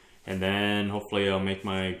recovery. And then hopefully I'll make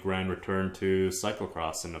my grand return to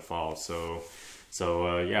cyclocross in the fall. So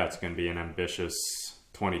yeah, it's going to be an ambitious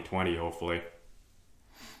 2020, hopefully.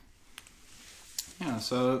 Yeah,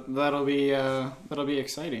 so that'll be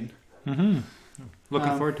exciting. Mm-hmm.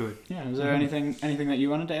 Looking forward to it. Yeah, is there anything that you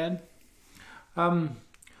wanted to add?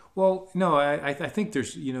 Well, no, I think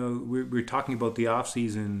there's, we're talking about the off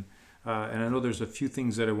season, and I know there's a few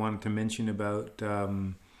things that I wanted to mention about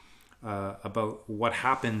what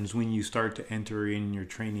happens when you start to enter in your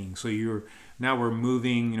training. So we're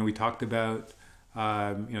moving. We talked about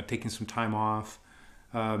taking some time off.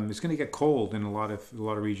 It's going to get cold in a lot of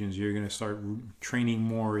regions. You're going to start training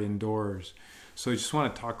more indoors. So I just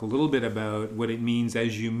want to talk a little bit about what it means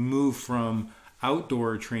as you move from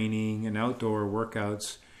outdoor training and outdoor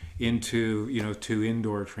workouts into to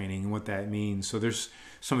indoor training and what that means. So there's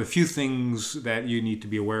a few things that you need to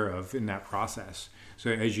be aware of in that process. So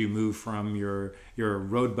as you move from your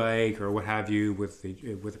road bike or what have you with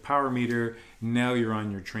a power meter, now you're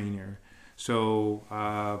on your trainer. So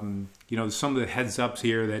some of the heads ups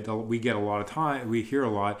here that we get we hear a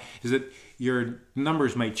lot is that your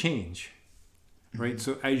numbers might change. Right. Mm-hmm.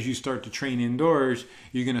 So as you start to train indoors,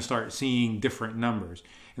 you're going to start seeing different numbers.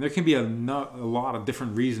 And there can be a lot of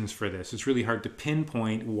different reasons for this. It's really hard to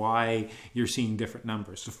pinpoint why you're seeing different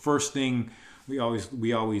numbers. The first thing we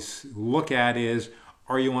always look at is,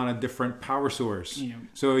 are you on a different power source? Yeah.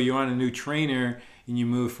 So you're on a new trainer and you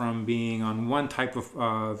move from being on one type of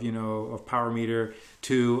power meter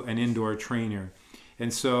to an indoor trainer.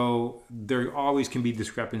 And so there always can be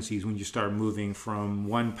discrepancies when you start moving from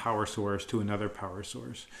one power source to another power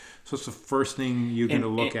source. So it's the first thing you're going to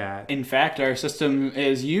look at. In fact, our system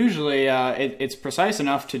is usually, it's precise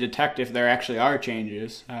enough to detect if there actually are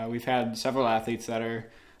changes. We've had several athletes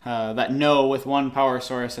that know with one power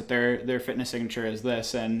source that their fitness signature is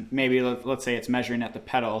this, and maybe let's say it's measuring at the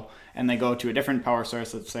pedal, and they go to a different power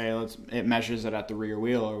source. It measures it at the rear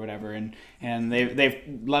wheel or whatever, and they've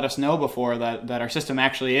let us know before that our system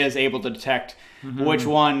actually is able to detect which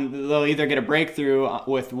one. They'll either get a breakthrough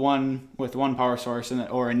with one power source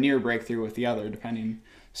or a near breakthrough with the other, depending.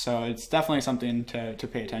 So it's definitely something to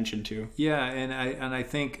pay attention to. Yeah, and I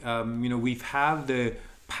think we've had the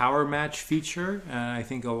Power Match feature. I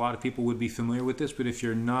think a lot of people would be familiar with this, but if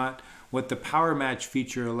you're not, what the Power Match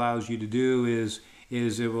feature allows you to do is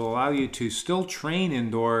it will allow you to still train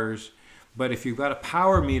indoors, but if you've got a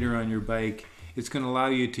power meter on your bike, it's going to allow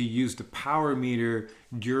you to use the power meter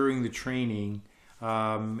during the training.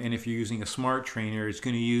 And if you're using a smart trainer, it's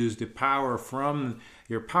going to use the power from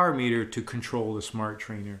your power meter to control the smart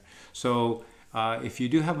trainer. So if you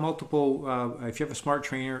do have if you have a smart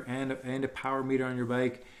trainer and a power meter on your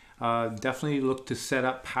bike, definitely look to set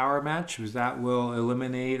up Power Match, because that will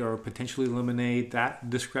eliminate or potentially eliminate that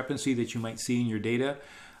discrepancy that you might see in your data.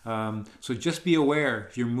 So just be aware,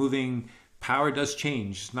 if you're moving, power does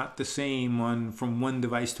change. It's not the same from one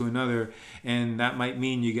device to another, and that might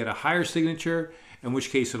mean you get a higher signature, in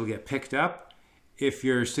which case it'll get picked up. If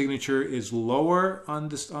your signature is lower on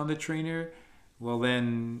the trainer, well,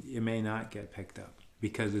 then it may not get picked up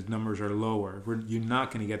because the numbers are lower. You're not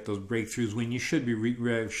going to get those breakthroughs when you should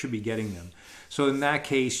be getting them. So in that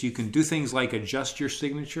case, you can do things like adjust your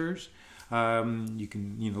signatures. You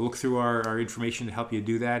can look through our information to help you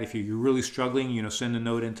do that. If you're really struggling, send a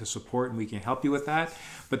note into support and we can help you with that.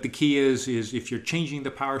 But the key is if you're changing the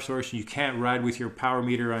power source and you can't ride with your power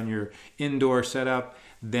meter on your indoor setup,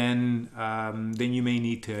 then you may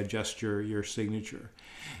need to adjust your signature.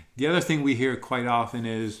 The other thing we hear quite often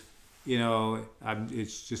is, I have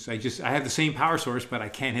the same power source, but I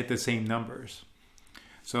can't hit the same numbers.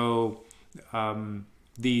 So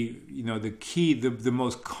the key, the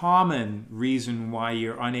most common reason why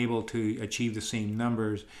you're unable to achieve the same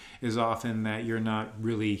numbers is often that you're not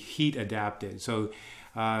really heat adapted. So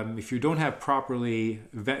if you don't have proper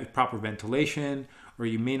ventilation, or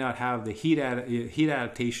you may not have the heat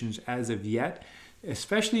adaptations as of yet,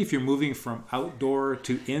 especially if you're moving from outdoor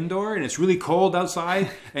to indoor and it's really cold outside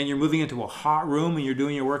and you're moving into a hot room and you're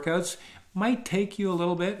doing your workouts, Might take you a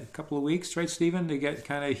little bit, a couple of weeks, right, Stephen, to get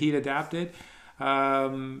kind of heat adapted.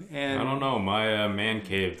 And I don't know. My man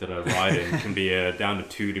cave that I ride in can be down to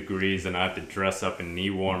 2 degrees, and I have to dress up in knee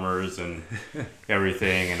warmers and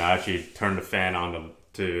everything. And I actually turn the fan on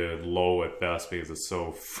to low at best because it's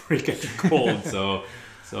so freaking cold. So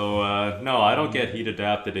no, I don't get heat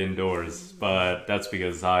adapted indoors, but that's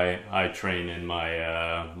because I train in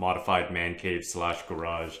my modified man cave /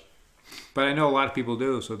 garage. But I know a lot of people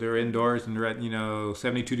do. So they're indoors and they're at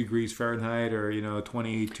 72 degrees Fahrenheit or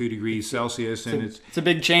 22 degrees Celsius, and it's a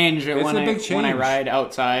big change when I ride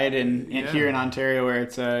outside and here in Ontario where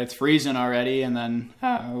it's freezing already, and then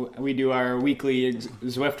we do our weekly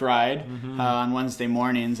Zwift ride on Wednesday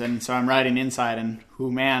mornings, and so I'm riding inside, and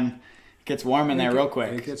it gets warm in there real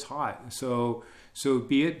quick. It gets hot. So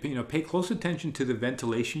pay close attention to the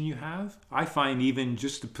ventilation you have. I find even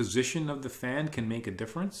just the position of the fan can make a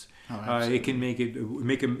difference. It can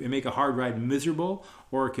make a hard ride miserable,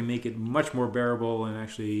 or it can make it much more bearable and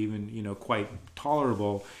actually even quite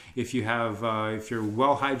tolerable if you have if you're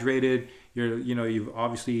well hydrated. You've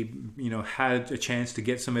obviously had a chance to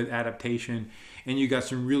get some adaptation, and you got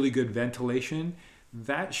some really good ventilation.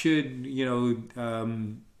 That should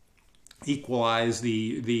equalize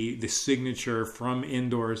the signature from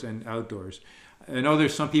indoors and outdoors. I know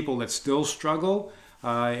there's some people that still struggle,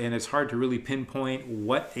 and it's hard to really pinpoint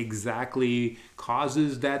what exactly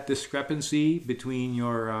causes that discrepancy between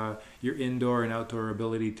your indoor and outdoor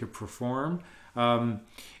ability to perform.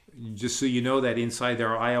 Just so you know that inside their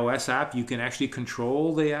iOS app, you can actually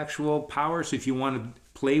control the actual power. So if you want to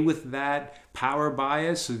play with that power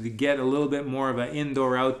bias, so to get a little bit more of an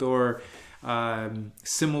indoor-outdoor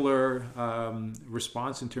similar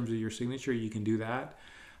response in terms of your signature, you can do that.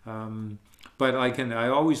 But I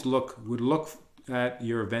always would look at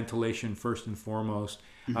your ventilation first and foremost.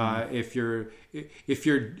 If you're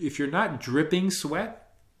not dripping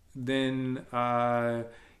sweat, then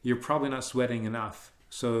you're probably not sweating enough.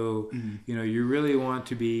 So you really want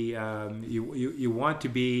to be you want to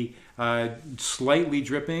be slightly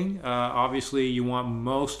dripping. Obviously, you want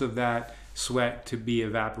most of that sweat to be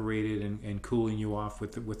evaporated and cooling you off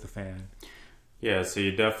with the fan. Yeah, so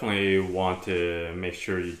you definitely want to make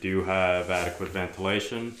sure you do have adequate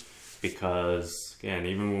ventilation, because again,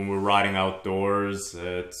 even when we're riding outdoors,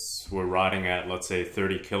 we're riding at, let's say,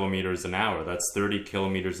 30 kilometers an hour. That's 30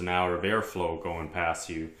 kilometers an hour of airflow going past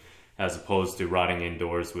you, as opposed to riding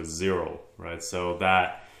indoors with 0, right? So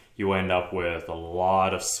that you end up with a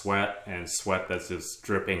lot of sweat, and sweat that's just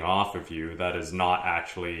dripping off of you that is not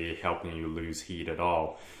actually helping you lose heat at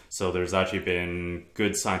all. So there's actually been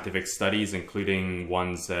good scientific studies, including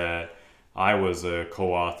ones that I was a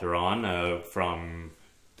co-author on from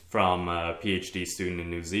a PhD student in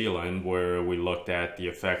New Zealand, where we looked at the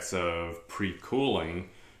effects of pre-cooling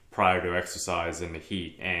prior to exercise in the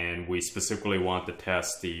heat. And we specifically want to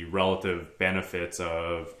test the relative benefits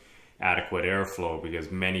of adequate airflow,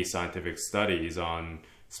 because many scientific studies on,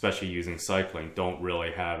 especially using cycling, don't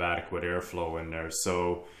really have adequate airflow in there.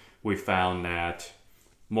 So we found that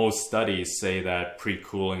most studies say that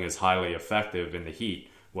pre-cooling is highly effective in the heat.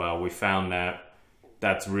 Well, we found that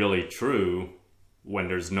that's really true when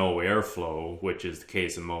there's no airflow, which is the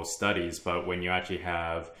case in most studies. But when you actually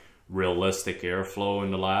have realistic airflow in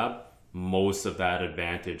the lab, most of that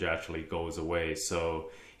advantage actually goes away. So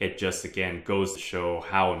it just, again, goes to show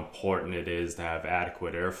how important it is to have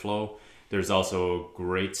adequate airflow. There's also a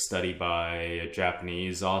great study by a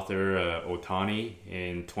Japanese author, Otani,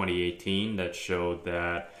 in 2018 that showed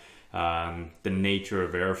that the nature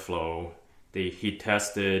of airflow, he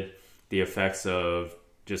tested the effects of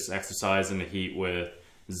just exercise in the heat with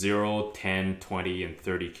 0, 10, 20, and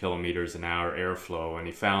 30 kilometers an hour airflow. And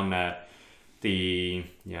he found that the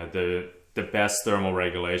best thermal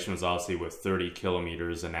regulation was obviously with 30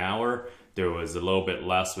 kilometers an hour. There was a little bit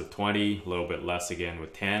less with 20, a little bit less again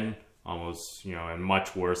with 10, almost, and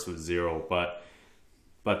much worse with 0. But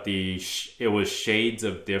it was shades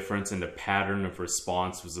of difference, and the pattern of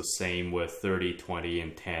response was the same with 30, 20,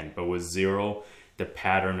 and 10. But with 0, the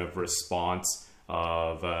pattern of response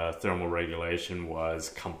of thermal regulation was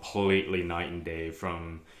completely night and day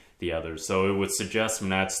from the others. So it would suggest from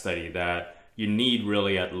that study that you need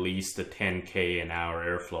really at least a 10K an hour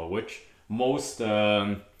airflow, which most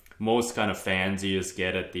kind of fans you just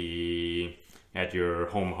get at your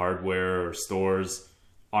home hardware or stores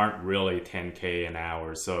aren't really 10K an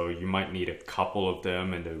hour. So you might need a couple of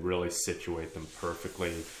them and to really situate them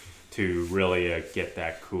perfectly to really get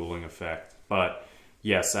that cooling effect. But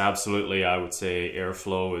yes, absolutely, I would say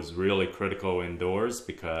airflow is really critical indoors,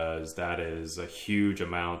 because that is a huge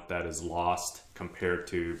amount that is lost compared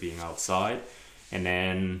to being outside. And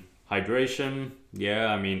then Hydration, yeah,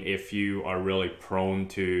 I mean, if you are really prone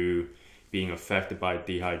to being affected by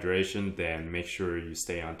dehydration, then make sure you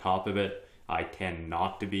stay on top of it. I tend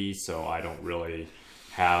not to be, so I don't really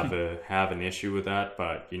have an issue with that,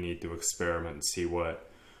 but you need to experiment and see what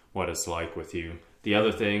it's like with you. The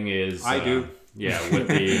other thing is I do. Yeah, with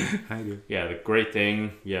the I do. Yeah, the great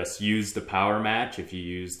thing, yes, use the Power Match if you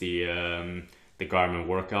use the Garmin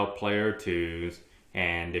Workout Player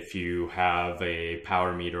and if you have a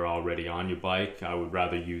power meter already on your bike, I would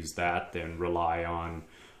rather use that than rely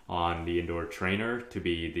on the indoor trainer to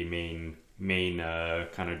be the main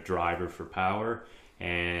kind of driver for power.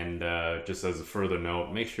 And just as a further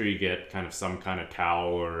note, make sure you get kind of some kind of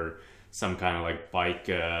towel or some kind of like bike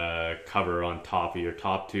cover on top of your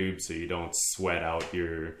top tube so you don't sweat out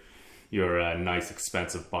your nice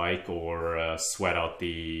expensive bike or sweat out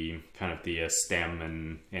the kind of the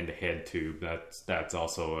stem and the head tube. That's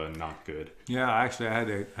also not good. Yeah, actually,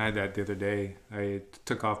 I had that the other day. I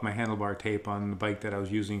took off my handlebar tape on the bike that I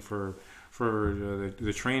was using for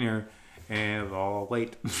the trainer, and it was all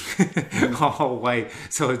white, all white.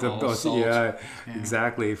 So it's yeah,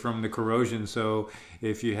 exactly, from the corrosion. So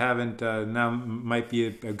if you haven't, now might be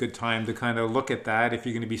a good time to kind of look at that. If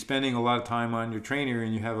you're going to be spending a lot of time on your trainer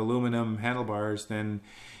and you have aluminum handlebars, then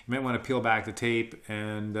you might want to peel back the tape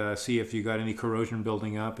and see if you got any corrosion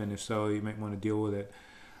building up, and if so, you might want to deal with it.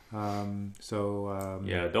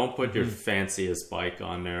 Yeah, don't put your fanciest bike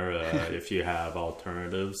on there if you have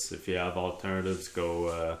alternatives. If you have alternatives,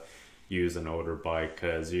 go use an older bike,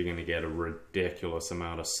 because you're going to get a ridiculous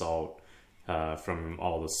amount of salt from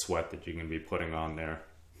all the sweat that you're going to be putting on there.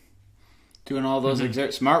 Doing all those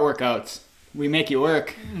smart workouts. We make you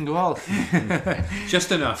work. Well,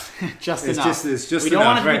 just enough. Just it's enough. It's just we enough, don't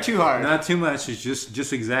want it to right? be too hard. Not too much. It's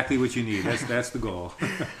just exactly what you need. That's the goal.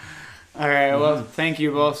 All right. Well, thank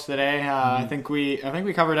you both today. I think we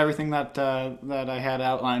covered everything that I had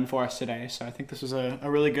outlined for us today. So I think this was a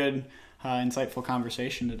really good, insightful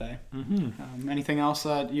conversation today. Anything else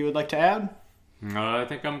that you would like to add? I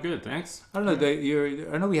think I'm good. Thanks. I don't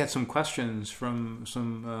know. I know we had some questions from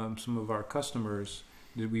some of our customers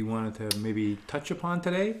that we wanted to maybe touch upon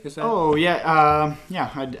today. Is that? Oh yeah,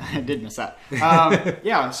 I did miss that.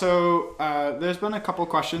 Yeah, so there's been a couple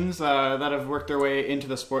questions that have worked their way into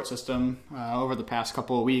the sport system over the past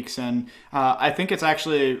couple of weeks, and I think it's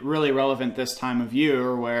actually really relevant this time of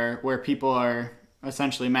year where people are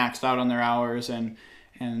essentially maxed out on their hours, and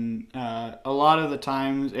a lot of the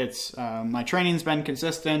times it's my training's been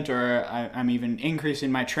consistent, or I'm even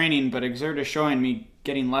increasing my training, but Exert is showing me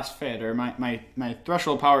getting less fit, or my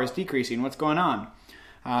threshold power is decreasing. What's going on?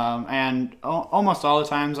 And almost all the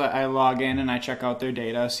times I log in and I check out their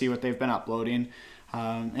data, see what they've been uploading.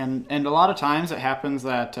 And a lot of times it happens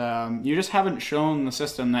that you just haven't shown the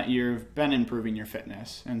system that you've been improving your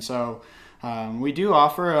fitness. And so we do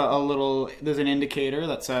offer a little, there's an indicator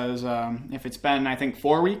that says if it's been, I think,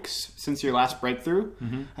 4 weeks since your last breakthrough,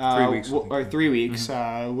 3 weeks. Or 3 weeks,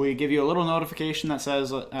 we give you a little notification that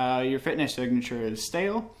says your fitness signature is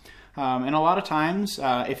stale. And a lot of times,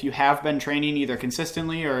 if you have been training either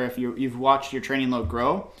consistently or if you've watched your training load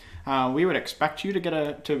grow, we would expect you to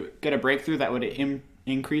get a breakthrough that would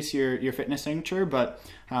increase your fitness signature. But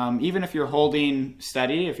even if you're holding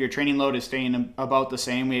steady, if your training load is staying about the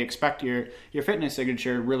same, we expect your fitness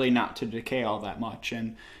signature really not to decay all that much.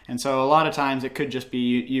 And so a lot of times it could just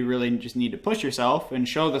be you really just need to push yourself and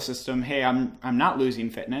show the system, hey, I'm not losing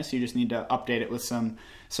fitness. You just need to update it with some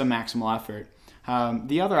maximal effort.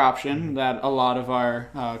 The other option that a lot of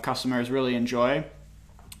our customers really enjoy,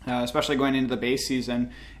 especially going into the base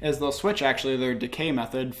season, is they'll switch actually their decay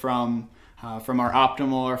method from our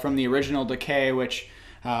optimal or from the original decay, which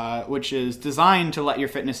is designed to let your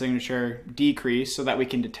fitness signature decrease so that we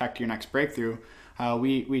can detect your next breakthrough.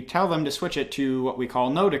 We tell them to switch it to what we call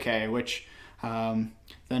no decay, which the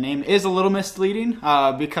name is a little misleading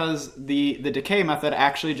because the decay method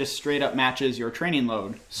actually just straight up matches your training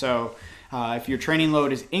load. So if your training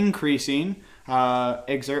load is increasing,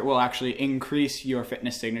 Exert will actually increase your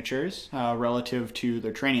fitness signatures relative to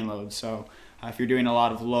their training load. So if you're doing a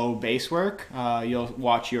lot of low base work, you'll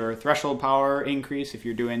watch your threshold power increase. If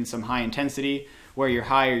you're doing some high intensity, where your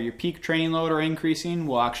high or your peak training load are increasing,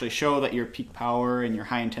 will actually show that your peak power and your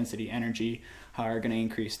high intensity energy are going to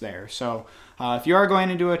increase there. So if you are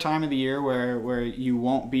going into a time of the year where you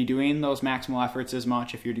won't be doing those maximal efforts as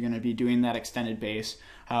much, if you're going to be doing that extended base,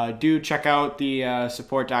 do check out the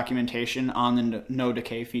support documentation on the no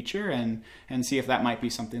decay feature and see if that might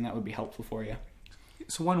be something that would be helpful for you.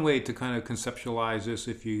 So one way to kind of conceptualize this,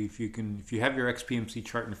 if you have your XPMC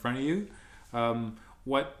chart in front of you,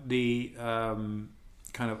 what the kind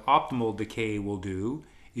of optimal decay will do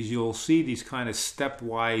is you'll see these kind of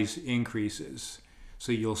stepwise increases.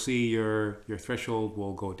 So you'll see your threshold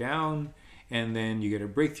will go down, and then you get a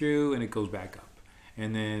breakthrough, and it goes back up.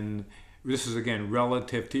 And then this is, again,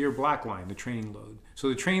 relative to your black line, the training load. So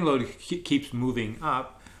the training load keeps moving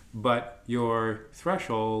up, but your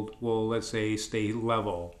threshold will, let's say, stay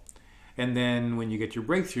level. And then when you get your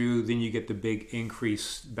breakthrough, then you get the big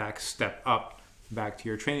increase step up back to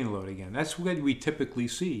your training load again. That's what we typically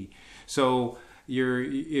see. So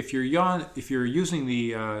if you're using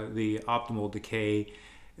the optimal decay,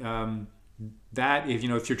 that if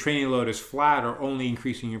your training load is flat or only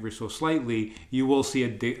increasing ever so slightly, you will see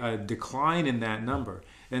a decline in that number.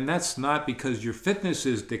 And that's not because your fitness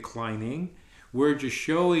is declining. We're just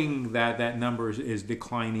showing that number is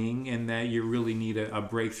declining, and that you really need a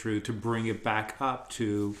breakthrough to bring it back up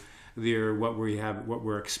to what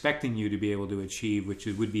we're expecting you to be able to achieve, which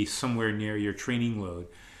would be somewhere near your training load.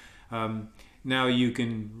 Now you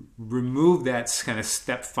can remove that kind of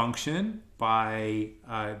step function by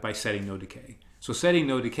setting no decay. So setting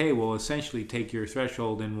no decay will essentially take your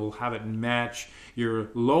threshold and will have it match your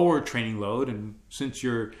lower training load. And since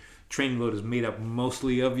your training load is made up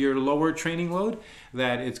mostly of your lower training load,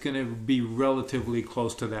 that it's going to be relatively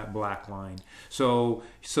close to that black line. So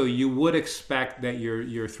you would expect that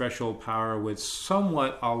your threshold power would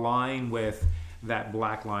somewhat align with that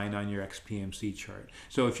black line on your XPMC chart.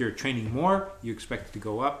 So if you're training more, you expect it to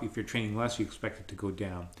go up. If you're training less, you expect it to go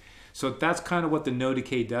down. So that's kind of what the no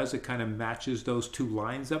decay does. It kind of matches those two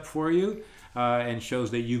lines up for you and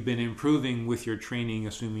shows that you've been improving with your training,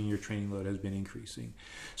 assuming your training load has been increasing.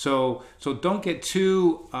 So don't get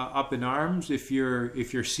too up in arms if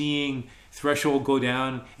you're seeing threshold go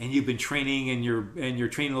down and you've been training and your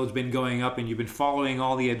training load's been going up and you've been following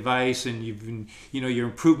all the advice and you've been, your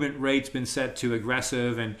improvement rate's been set to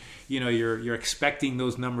aggressive and you're expecting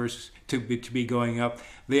those numbers to be going up.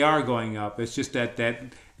 They are going up. It's just that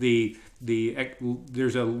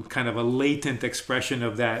there's a kind of a latent expression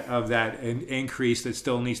of that increase that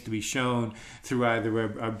still needs to be shown through either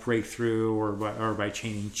a breakthrough or by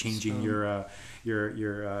changing your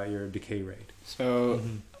decay rate. So.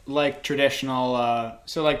 Mm-hmm. Like traditional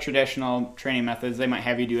training methods, they might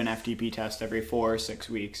have you do an FTP test every 4 or 6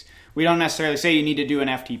 weeks. We don't necessarily say you need to do an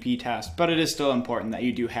FTP test, but it is still important that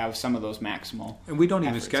you do have some of those maximal. And we don't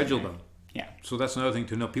even schedule them. Yeah. So that's another thing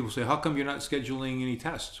to know. People say, how come you're not scheduling any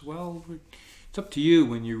tests? Well, it's up to you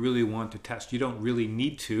when you really want to test. You don't really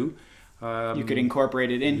need to. You could incorporate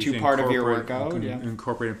it into part of your workout. Yeah.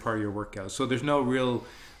 Incorporate it part of your workout. So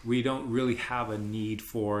we don't really have a need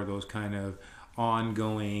for those kind of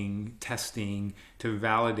ongoing testing to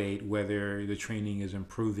validate whether the training is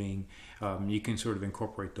improving. You can sort of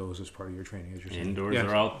incorporate those as part of your training. As you're saying. Indoors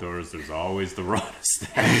or outdoors, there's always the raw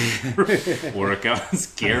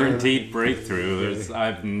workouts, guaranteed breakthrough.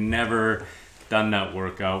 I've never done that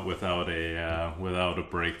workout without a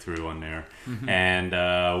breakthrough on there. Mm-hmm. And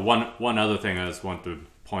one other thing I just want to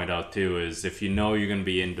point out too is if you're going to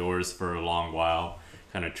be indoors for a long while,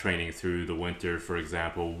 kind of training through the winter, for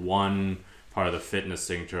example, one part of the fitness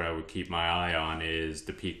signature I would keep my eye on is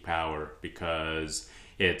the peak power, because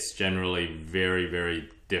it's generally very, very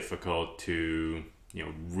difficult to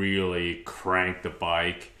really crank the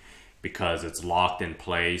bike because it's locked in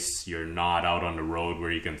place. You're not out on the road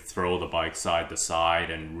where you can throw the bike side to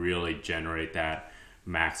side and really generate that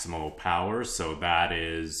maximal power. So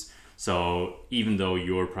even though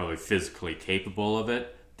you're probably physically capable of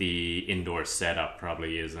it, the indoor setup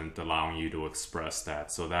probably isn't allowing you to express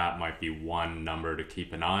that. So that might be one number to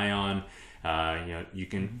keep an eye on. You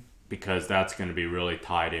can, because that's going to be really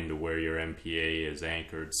tied into where your MPA is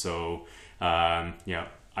anchored. So,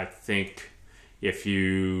 I think if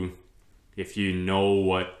you know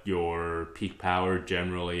what your peak power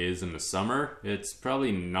generally is in the summer, it's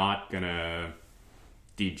probably not going to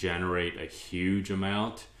degenerate a huge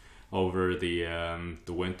amount over the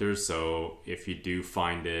winter. So if you do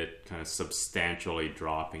find it kind of substantially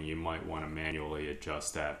dropping, you might want to manually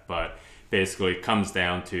adjust that. But basically it comes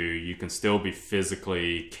down to you can still be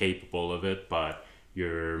physically capable of it, but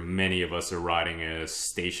many of us are riding a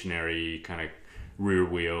stationary kind of rear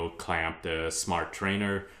wheel clamped smart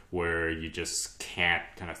trainer where you just can't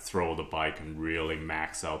kind of throw the bike and really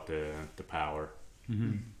max out the power.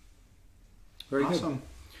 Mm-hmm. Very awesome. Good.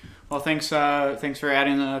 Well, thanks for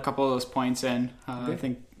adding a couple of those points in.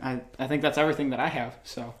 Okay. I think that's everything that I have.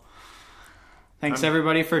 So, thanks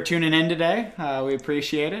everybody for tuning in today. We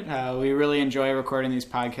appreciate it. We really enjoy recording these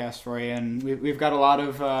podcasts for you, and we've got a lot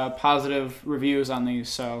of positive reviews on these.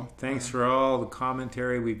 So, thanks for all the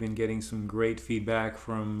commentary. We've been getting some great feedback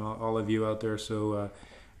from all of you out there. So,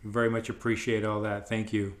 very much appreciate all that.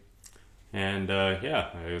 Thank you. And yeah,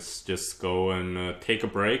 let's just go and take a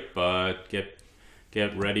break, but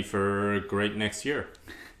get ready for a great next year.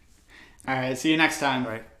 All right, see you next time.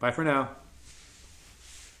 All right, bye for now.